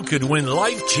 you too could win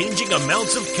life-changing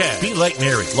amounts of cash. Be like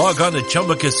Mary. Log on to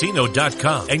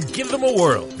ChumbaCasino.com and give them a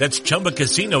whirl. That's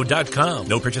ChumbaCasino.com.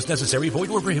 No purchase necessary. Void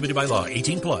where prohibited by law.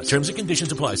 18+. Terms and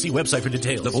conditions apply. See website for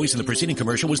details. The voice in the preceding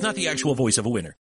commercial was not the actual voice of a winner.